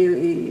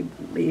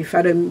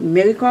Father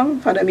Miracle.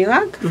 Father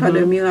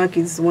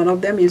Miracle is one of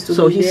them.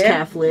 So he's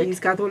Catholic. He's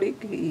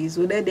Catholic. He's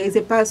there. There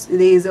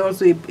is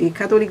also a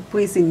Catholic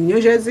priest in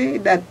New Jersey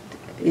that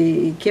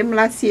came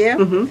last year.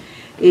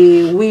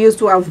 We used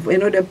to have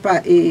another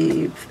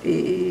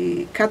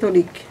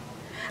Catholic.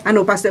 I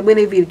know Pastor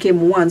Bonneville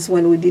came once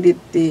when we did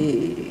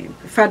it.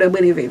 Father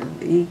Bonneville,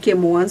 he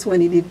came once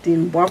when he did it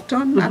in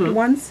Boston, not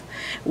once.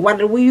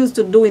 What we used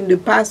to do in the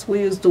past,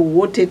 we used to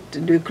rotate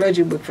the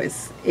clergy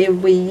breakfast.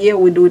 Every year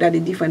we do it at a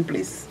different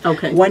place.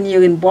 Okay. 1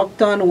 year in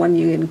Boston, 1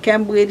 year in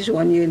Cambridge,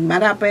 1 year in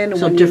Mattapan,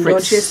 so 1 year in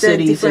Dorchester,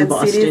 different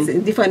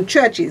cities, different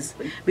churches,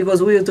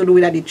 because we used to do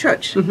it at the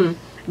church.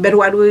 But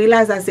what we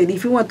realized, I said,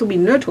 if you want to be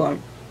neutral,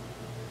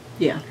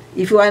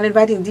 if you are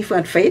inviting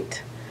different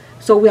faith,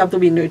 so we have to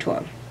be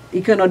neutral.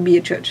 It cannot be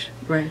a church.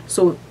 Right.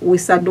 So we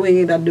start doing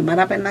it at the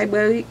Mattapan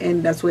Library,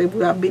 and that's where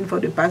we have been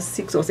for the past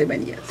 6 or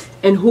 7 years.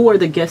 And who are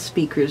the guest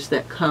speakers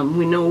that come?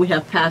 We know we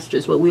have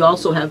pastors, but we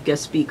also have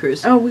guest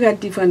speakers. Oh, we got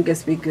different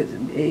guest speakers.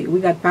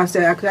 We got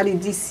pastor. Actually,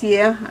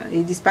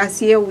 this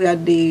past year, we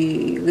had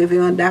the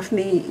Reverend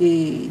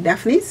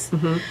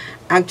Daphnis.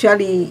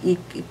 Actually, he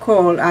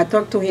called. I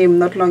talked to him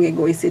not long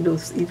ago. He said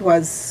it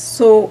was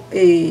so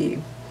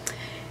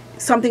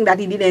something that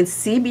he didn't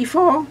see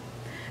before.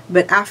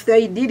 But after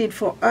he did it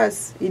for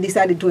us, he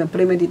decided to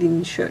implement it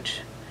in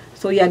church.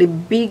 So he had a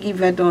big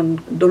event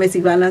on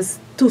domestic violence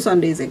 2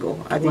 Sundays ago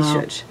at his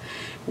church.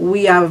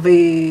 We have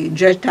a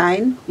Judge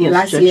Tyne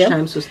last year. Judge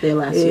Tyne was there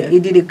last year. He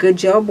did a good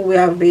job. We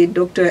have a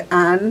Dr.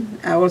 Ann,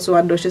 also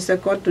at Dorchester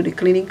Court, to the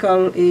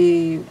clinical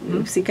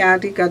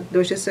psychiatric at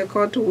Dorchester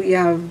Court. We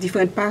have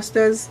different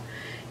pastors,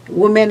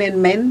 women and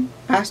men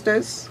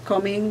pastors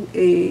coming.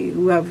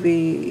 We have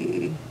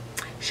a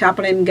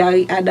Chaplain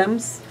Gary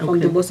Adams from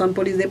the Boston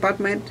Police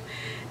Department.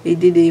 He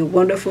did a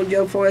wonderful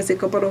job for us a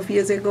couple of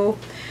years ago.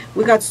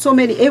 We got so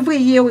many. Every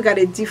year we got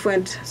a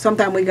different.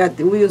 Sometimes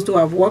we used to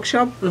have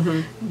workshop,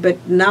 but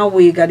now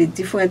we got a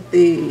different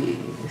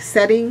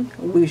setting.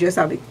 We just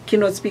have a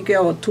keynote speaker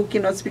or 2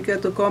 keynote speakers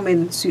to come,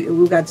 and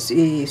we got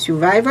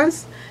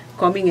survivors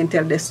coming and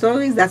tell their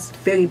stories. That's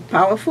very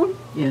powerful.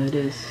 Yeah, it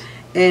is.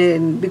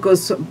 And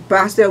because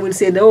pastor will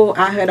say, "Oh,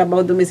 I heard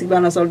about domestic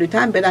violence all the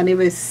time, but I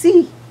never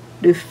see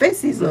the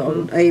faces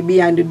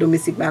behind the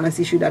domestic violence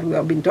issue that we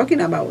have been talking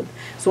about."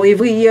 So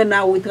every year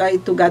now we try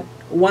to get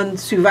one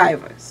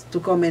survivors to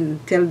come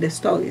and tell the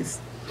stories.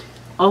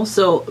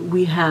 Also,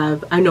 we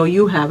have, I know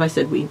you have, I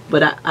said we,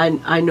 but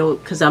I know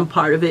because I'm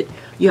part of it,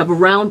 you have a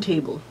round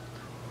table.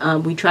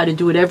 We try to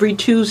do it every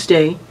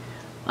Tuesday.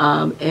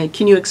 And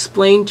can you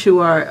explain to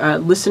our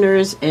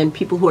listeners and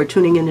people who are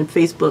tuning in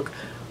Facebook,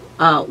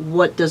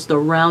 what does the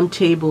round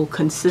table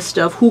consist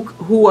of?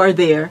 Who are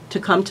there to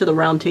come to the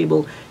round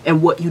table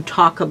and what you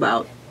talk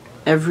about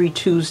every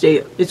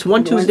Tuesday? It's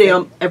one Tuesday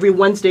every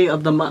Wednesday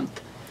of the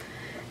month.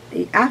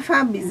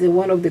 AFAB is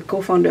one of the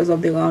co-founders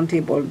of the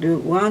Roundtable. The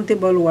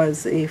Roundtable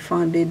was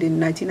founded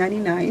in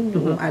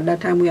 1999. At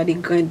that time, we had a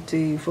grant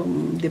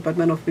from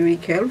Department of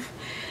Public Health.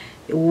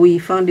 We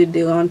founded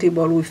the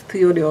Roundtable with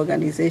 3 other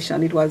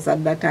organizations. It was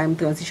at that time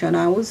Transition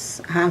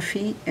House,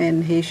 HAFI,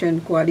 and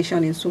Haitian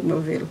Coalition in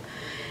Somerville.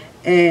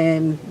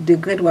 And the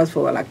grant was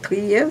for like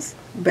 3 years.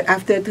 But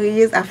after 3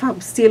 years,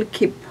 AFAB still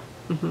keep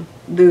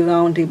the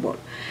Roundtable.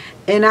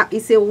 And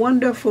it's a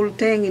wonderful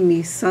thing in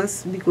the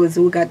sense because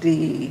we got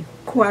the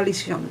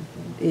coalition.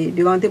 The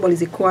Roundtable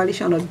is a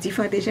coalition of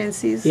different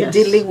agencies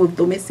dealing with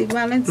domestic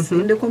violence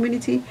in the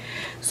community.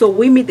 So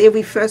we meet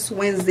every first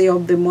Wednesday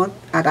of the month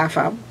at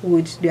AFAB,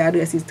 which the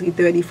address is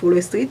 330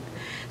 Fuller Street.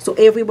 So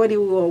everybody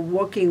who are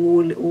working,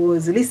 who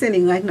was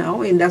listening right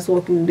now, and that's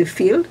working in the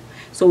field,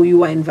 so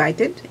you are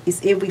invited.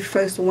 It's every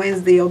first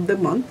Wednesday of the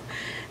month.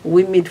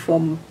 We meet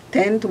from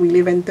 10 to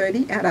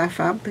 11:30 at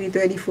AFAB,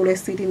 330 Fuller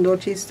Street in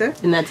Dorchester.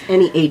 And that's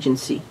any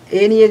agency?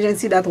 Any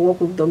agency that works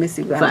with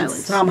domestic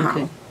violence somehow.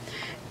 Okay.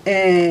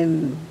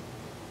 And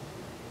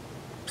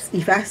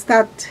if I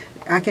start,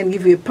 I can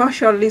give you a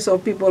partial list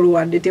of people who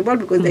are at the table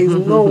because there is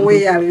no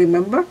way I'll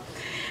remember.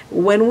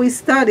 When we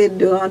started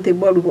the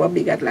Roundtable, we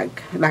probably got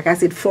like I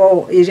said,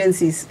 4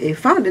 agencies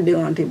founded the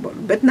Roundtable.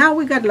 But now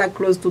we got like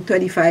close to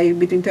 35,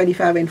 between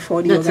 35 and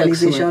 40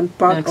 organizations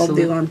part of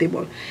the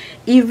Roundtable.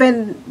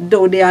 Even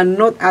though they are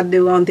not at the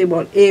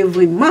Roundtable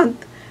every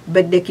month,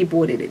 but they keep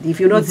holding it. If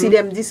you don't see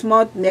them this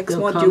month, next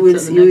month you will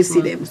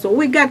see them. So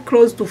we got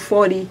close to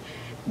 40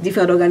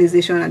 different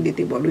organizations at the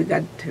table. We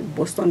got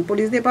Boston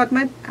Police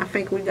Department. I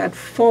think we got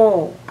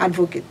 4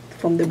 advocates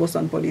from the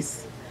Boston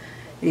Police.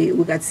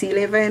 We got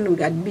C11, we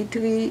got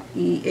B3,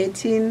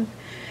 E18,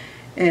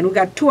 and we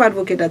got 2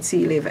 advocates at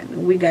C11.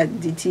 We got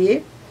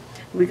DTA,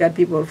 we got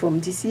people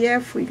from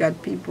DCF, we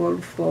got people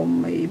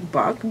from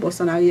BAC,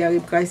 Boston Area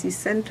Rape Crisis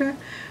Center.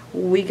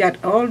 We got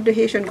all the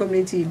Haitian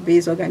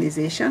community-based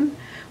organization.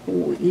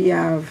 We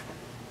have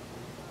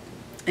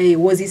a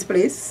WEZE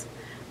Place.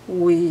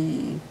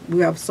 We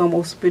have some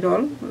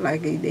hospital,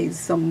 like there's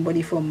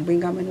somebody from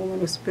Brigham and Women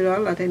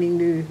Hospital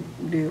attending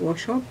the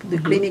workshop, the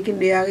clinic in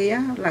the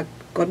area, like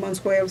Godman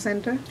Square Health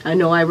Center. I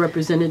know I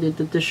represented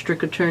the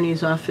district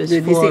attorney's office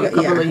for a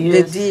couple of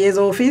years. The DA's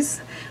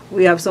office.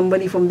 We have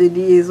somebody from the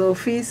DA's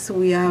office.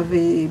 We have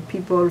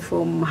people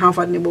from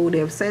Harvard Neighborhood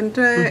Health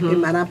Center, a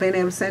Manapen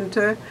Health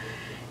Center,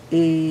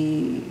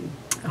 a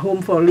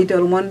Home for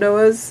Little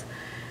Wanderers.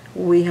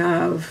 We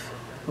have,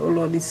 oh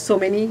Lord, there's so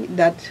many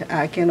that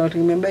I cannot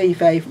remember.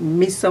 If I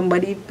miss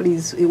somebody,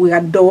 please. We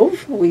got Dove,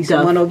 who is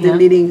one of the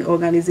leading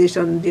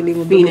organizations dealing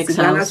with domestic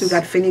violence. We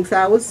got Phoenix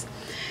House.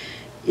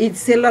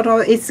 It's a lot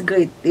of, it's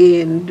great.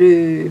 And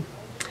the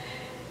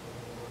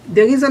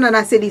reason that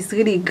I said it's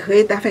really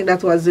great, I think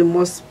that was the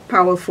most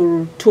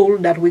powerful tool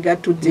that we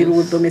got to deal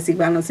with domestic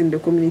violence in the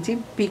community,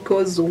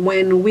 because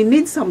when we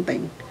need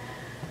something,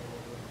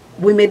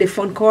 we made a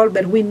phone call,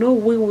 but we know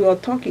who we are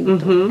talking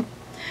to.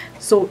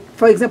 So,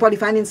 for example,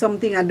 if I need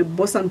something at the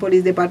Boston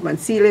Police Department,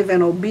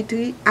 C11 or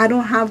B3, I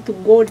don't have to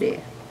go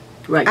there.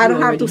 Right, I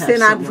don't have to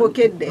send an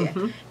advocate there.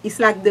 It's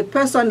like the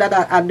person that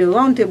are at the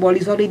Roundtable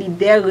is already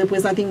there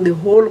representing the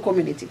whole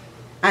community.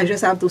 I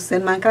just have to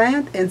send my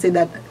client and say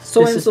that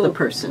so-and-so, the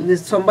person.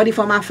 There's somebody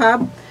from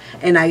AFAB,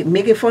 and I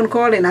make a phone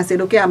call and I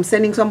said, okay, I'm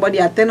sending somebody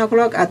at 10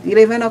 o'clock, at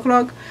 11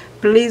 o'clock.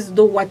 Please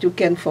do what you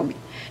can for me.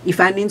 If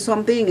I need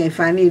something,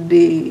 if I need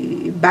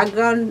the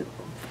background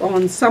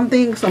on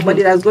something,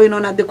 somebody that's going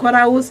on at the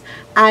courthouse,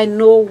 I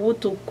know who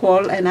to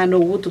call and I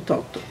know who to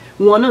talk to.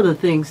 One of the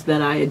things that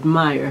I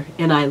admire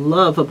and I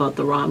love about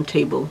the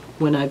Roundtable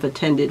when I've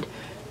attended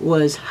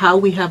was how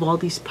we have all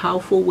these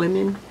powerful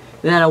women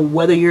that are,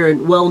 whether you're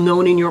well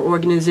known in your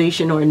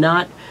organization or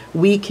not,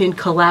 we can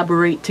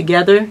collaborate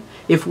together.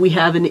 If we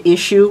have an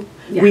issue,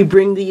 we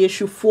bring the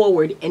issue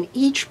forward, and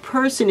each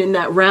person in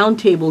that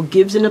roundtable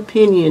gives an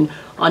opinion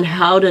on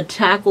how to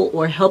tackle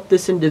or help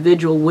this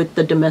individual with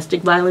the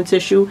domestic violence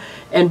issue.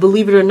 And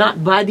believe it or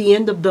not, by the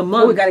end of the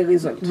month, we got a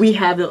result. We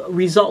have a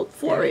result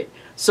for it.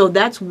 So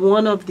that's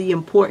one of the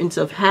importance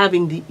of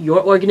having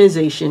your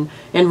organization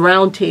and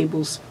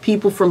roundtables,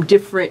 people from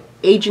different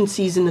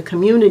agencies in the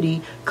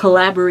community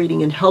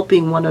collaborating and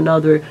helping one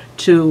another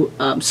to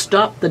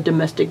stop the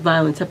domestic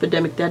violence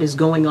epidemic that is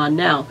going on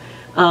now.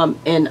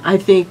 And I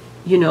think,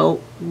 you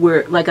know,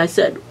 we're, like I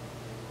said,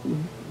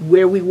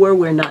 where we were,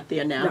 we're not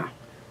there now. No.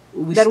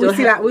 We That still,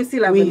 we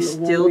still have we a long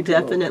still way to go.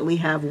 definitely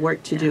have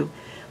work to do.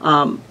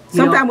 You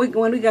Sometimes know,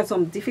 when we get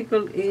some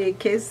difficult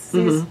cases,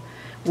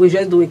 Mm-hmm. we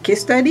just do a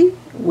case study.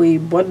 We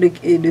brought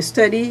the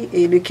study,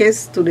 the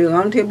case to the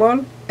round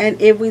table,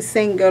 and every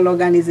single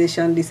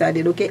organization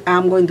decided, okay,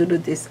 I'm going to do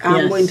this,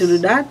 I'm going to do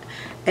that.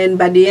 And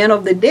by the end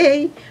of the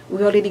day,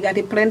 we already got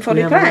a plan for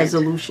we the have a client.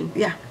 resolution.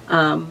 Yeah.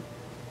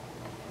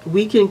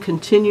 We can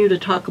continue to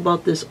talk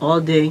about this all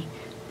day,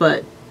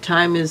 but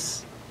time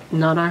is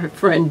not our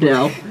friend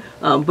now.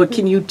 But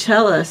can you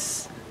tell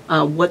us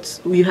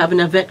you have an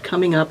event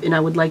coming up, and I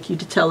would like you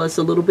to tell us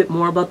a little bit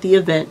more about the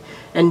event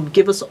and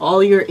give us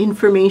all your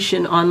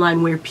information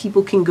online where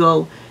people can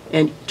go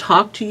and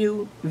talk to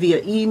you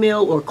via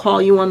email or call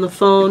you on the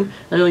phone.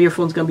 I know your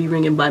phone's going to be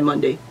ringing by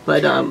Monday,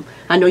 but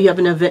I know you have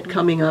an event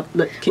coming up.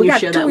 Can you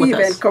share that with us? We got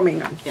 2 events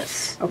coming up.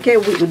 Yes. Okay,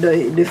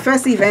 the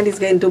first event is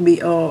going to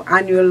be our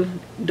annual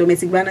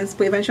Domestic Violence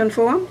Prevention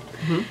Forum,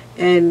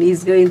 and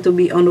it's going to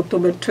be on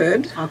October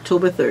 3rd.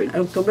 October 3rd.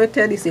 October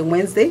 3rd is a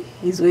Wednesday.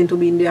 It's going to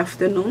be in the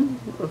afternoon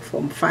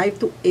from 5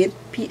 to 8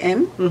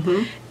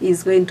 p.m.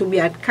 It's going to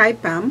be at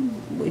Kaipam,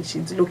 which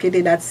is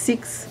located at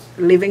 6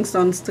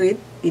 Livingston Street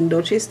in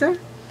Dorchester.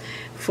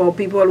 For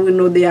people who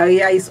know the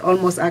area, is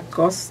almost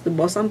across the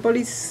Boston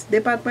Police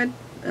Department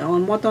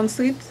on Morton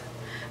Street.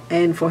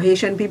 And for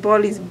Haitian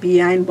people, it's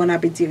behind Bon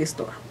Appetit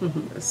Restaurant.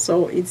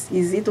 So it's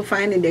easy to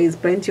find, and there is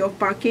plenty of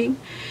parking.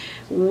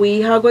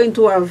 We are going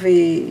to have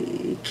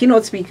a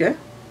keynote speaker.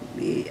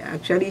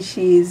 Actually,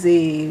 she is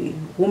a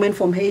woman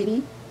from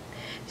Haiti.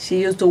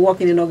 She used to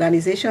work in an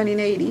organization in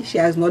Haiti. She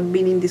has not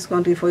been in this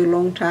country for a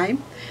long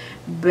time.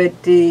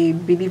 But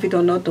believe it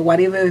or not,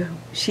 whatever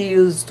she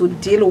used to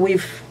deal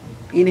with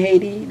in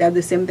Haiti, that's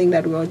the same thing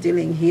that we are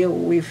dealing here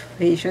with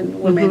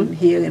Haitian women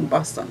here in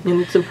Boston.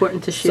 And it's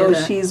important to share that.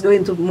 So she's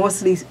going to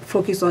mostly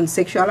focus on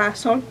sexual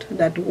assault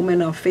that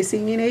women are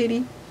facing in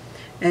Haiti.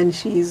 And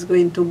she's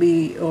going to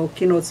be our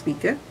keynote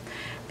speaker.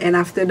 And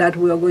after that,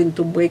 we are going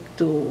to break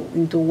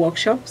into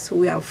workshops.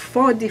 We have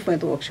 4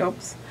 different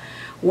workshops.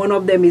 One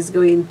of them is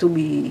going to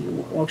be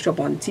workshop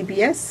on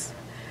TPS.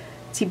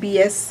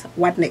 TPS,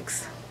 what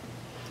next?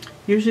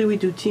 Usually we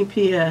do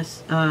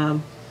TPS.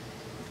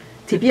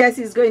 TPS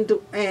is going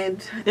to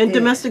end. And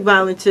domestic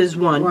violence is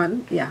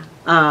one. Yeah.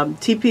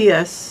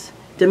 TPS,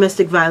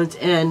 domestic violence,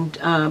 and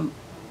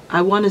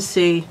I want to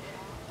say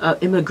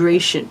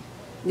immigration.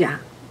 Yeah.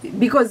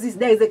 Because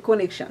there is a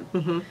connection.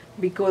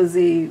 Because,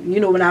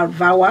 now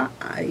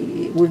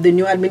VAWA, with the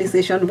new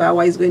administration,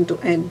 VAWA is going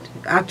to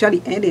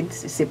actually end in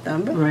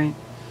September. Right.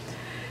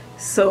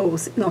 So,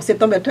 no,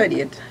 September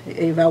 30th,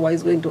 VAWA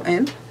is going to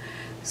end.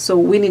 So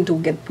we need to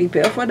get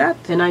prepared for that.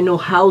 And I know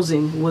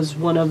housing was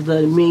one of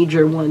the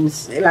major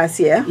ones. Last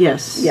year?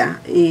 Yes. Yeah.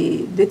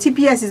 The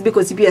TPS is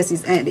because TPS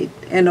is ended.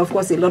 And of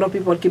course, a lot of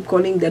people keep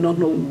calling. They don't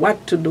know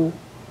what to do.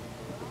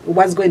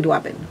 What's going to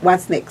happen?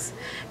 What's next?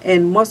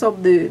 And most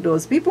of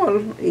those people,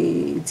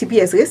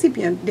 TPS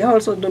recipients, they're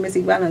also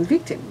domestic violence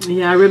victims.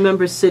 Yeah, I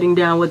remember sitting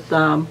down with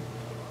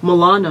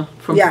Milana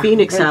from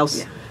Phoenix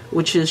House,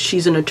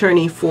 she's an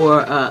attorney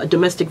for a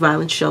domestic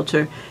violence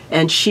shelter,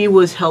 and she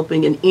was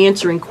helping and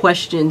answering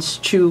questions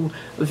to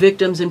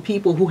victims and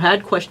people who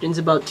had questions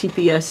about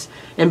TPS.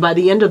 And by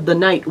the end of the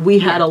night, we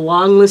had a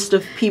long list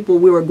of people.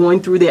 We were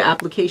going through their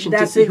application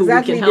to see who we can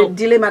help. That's exactly the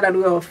dilemma that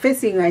we are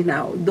facing right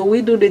now. Do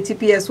we do the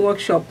TPS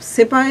workshop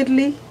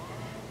separately,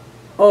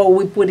 or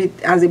we put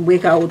it as a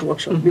breakout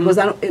workshop? Because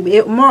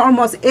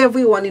almost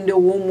everyone in the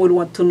room would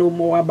want to know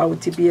more about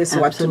TPS.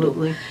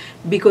 Absolutely. What to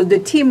do. Because the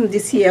theme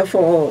this year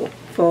for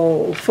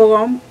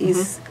forum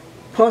is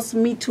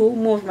post-Me Too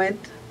movement,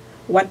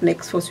 what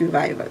next for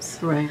survivors.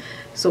 Right.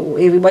 So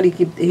everybody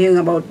keep hearing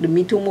about the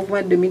Me Too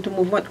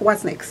movement,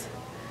 what's next?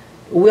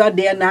 We are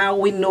there now,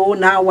 we know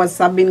now what's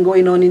been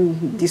going on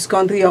in this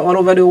country or all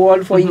over the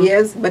world for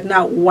years, but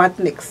now what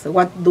next?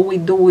 What do we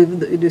do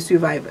with the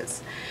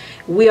survivors?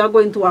 We are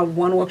going to have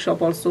one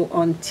workshop also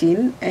on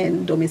teen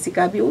and domestic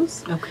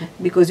abuse. Okay.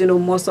 Because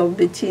most of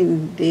the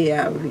teen, they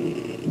are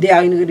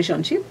in a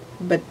relationship,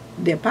 but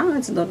their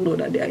parents don't know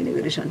that they are in a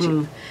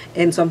relationship.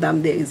 And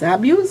sometimes there is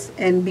abuse,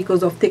 and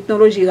because of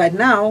technology right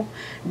now,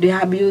 the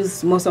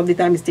abuse most of the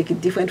time is taking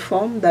different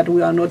form that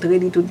we are not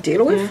ready to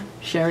deal with. Yeah.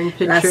 Sharing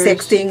pictures. Like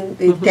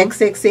sexting,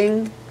 text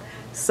sexting.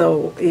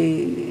 So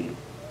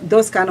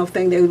those kind of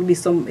things, there will be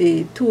some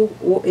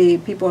two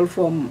people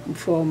from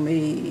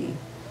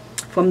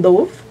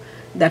Dove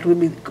that will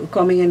be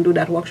coming and do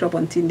that workshop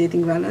on teen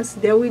dating violence.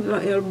 There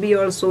will be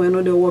also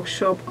another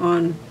workshop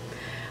on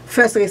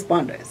first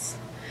responders.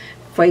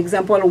 For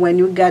example, when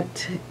you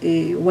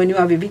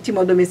have a victim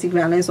of domestic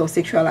violence or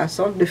sexual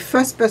assault, the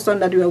first person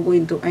that you are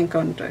going to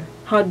encounter,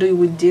 how do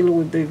you deal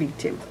with the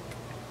victim?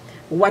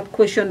 What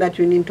question that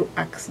you need to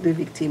ask the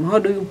victim? How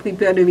do you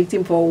prepare the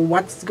victim for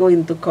what's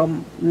going to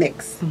come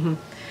next?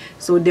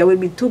 So there will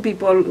be 2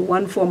 people,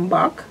 one from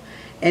BARC,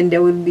 and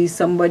there will be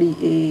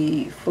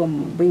somebody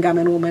from Brigham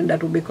and Women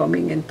that will be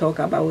coming and talk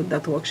about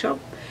that workshop.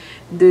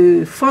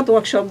 The 4th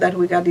workshop that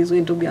we got is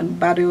going to be on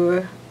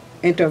barrier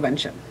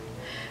intervention.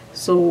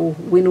 So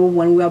we know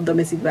when we have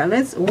domestic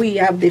violence, we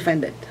have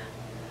defended.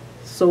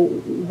 So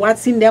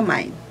what's in their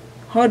mind?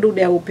 How do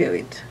they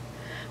operate?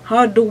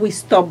 How do we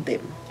stop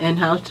them? And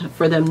how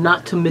for them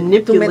not to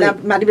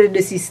manipulate. Manipulate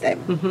the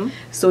system.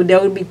 So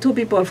there will be 2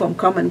 people from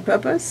Common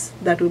Purpose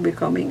that will be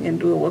coming and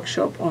do a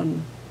workshop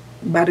on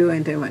barrier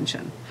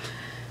intervention.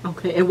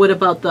 Okay, and what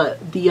about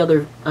the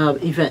other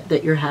event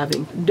that you're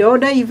having? The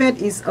other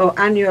event is our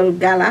annual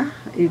gala,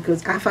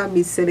 because AFAB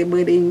is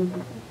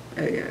celebrating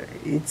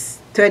its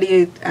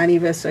 30th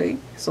anniversary.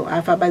 So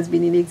AFAB has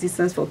been in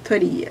existence for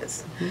 30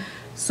 years.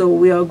 So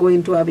we are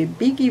going to have a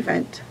big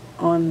event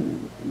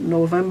on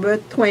November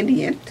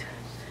 20th.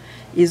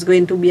 It's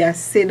going to be at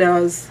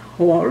Cedars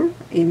Hall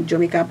in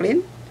Jamaica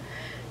Plain.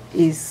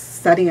 It's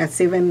starting at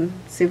 7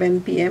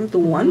 p.m. to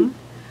 1.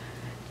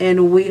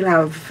 And we'll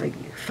have a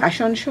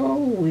fashion show,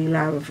 we'll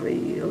have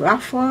a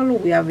raffle,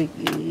 we have a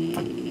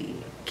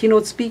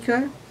keynote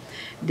speaker.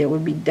 There will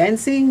be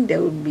dancing,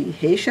 there will be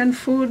Haitian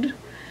food,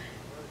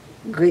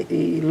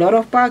 a lot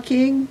of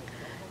parking,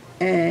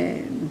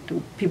 and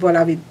people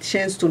have a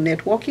chance to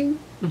networking.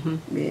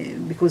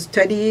 Because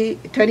 30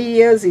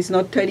 years is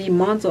not 30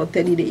 months or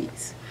 30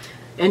 days.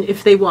 And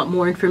if they want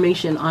more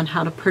information on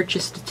how to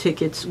purchase the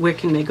tickets, where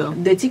can they go?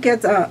 The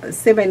tickets are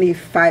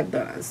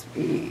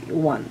 $75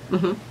 one.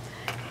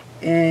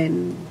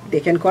 And they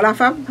can call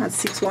AFAB at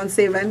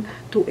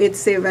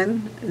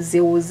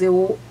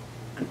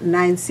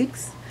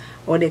 617-287-0096,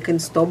 or they can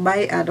stop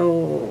by at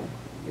our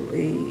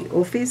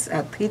office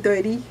at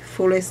 330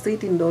 Fuller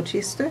Street in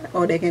Dorchester,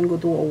 or they can go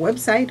to our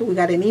website. We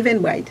got an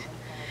Eventbrite.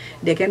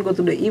 They can go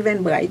to the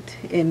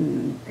Eventbrite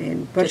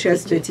and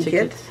purchase the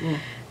ticket.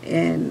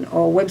 And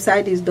our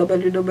website is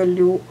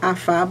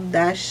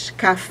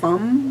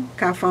www.afab-kafam,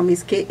 kafam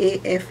is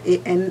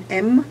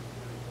KAFANM.org.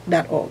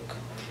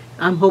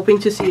 I'm hoping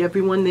to see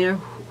everyone there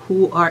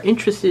who are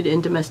interested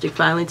in domestic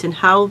violence and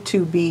how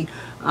to be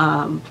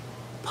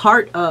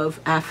part of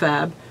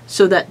AFAB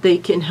so that they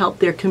can help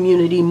their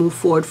community move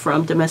forward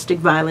from domestic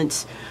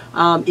violence.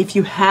 If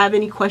you have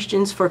any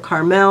questions for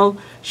Carmelle,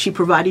 she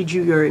provided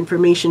you your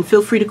information.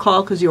 Feel free to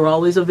call because you're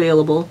always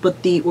available.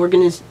 But the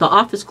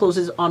office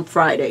closes on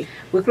Friday.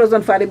 We close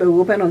on Friday, but we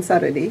open on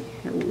Saturday.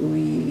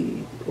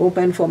 We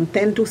open from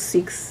 10 to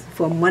 6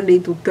 from Monday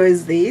to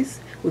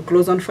Thursdays. We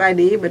close on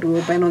Friday, but we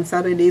open on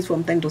Saturdays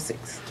from 10 to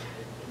 6.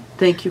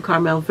 Thank you,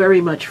 Carmelle,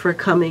 very much for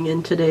coming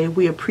in today.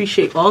 We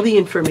appreciate all the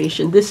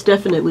information. This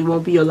definitely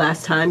won't be your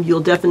last time. You'll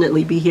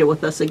definitely be here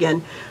with us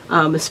again,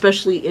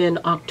 especially in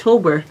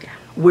October.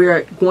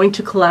 We're going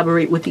to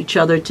collaborate with each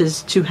other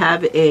to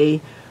have a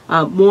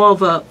more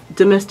of a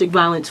domestic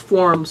violence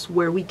forums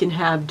where we can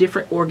have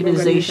different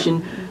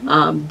organizations,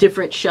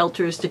 different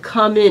shelters to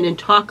come in and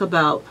talk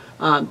about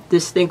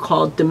this thing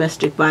called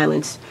domestic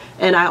violence.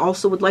 And I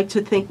also would like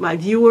to thank my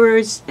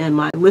viewers and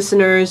my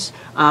listeners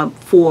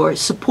for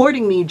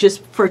supporting me,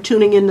 just for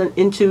tuning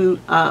into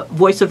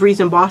Voice of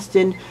Reason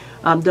Boston,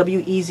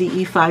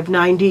 WEZE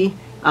 590.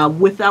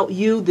 Without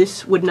you,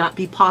 this would not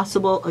be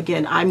possible.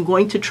 Again, I'm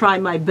going to try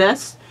my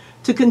best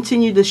to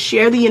continue to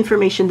share the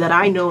information that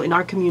I know in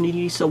our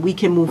community so we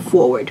can move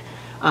forward.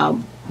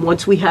 When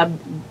we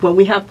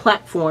have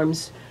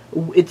platforms,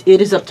 it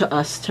is up to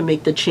us to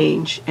make the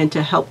change and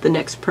to help the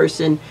next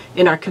person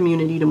in our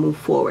community to move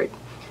forward.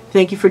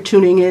 Thank you for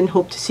tuning in.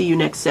 Hope to see you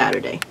next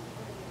Saturday.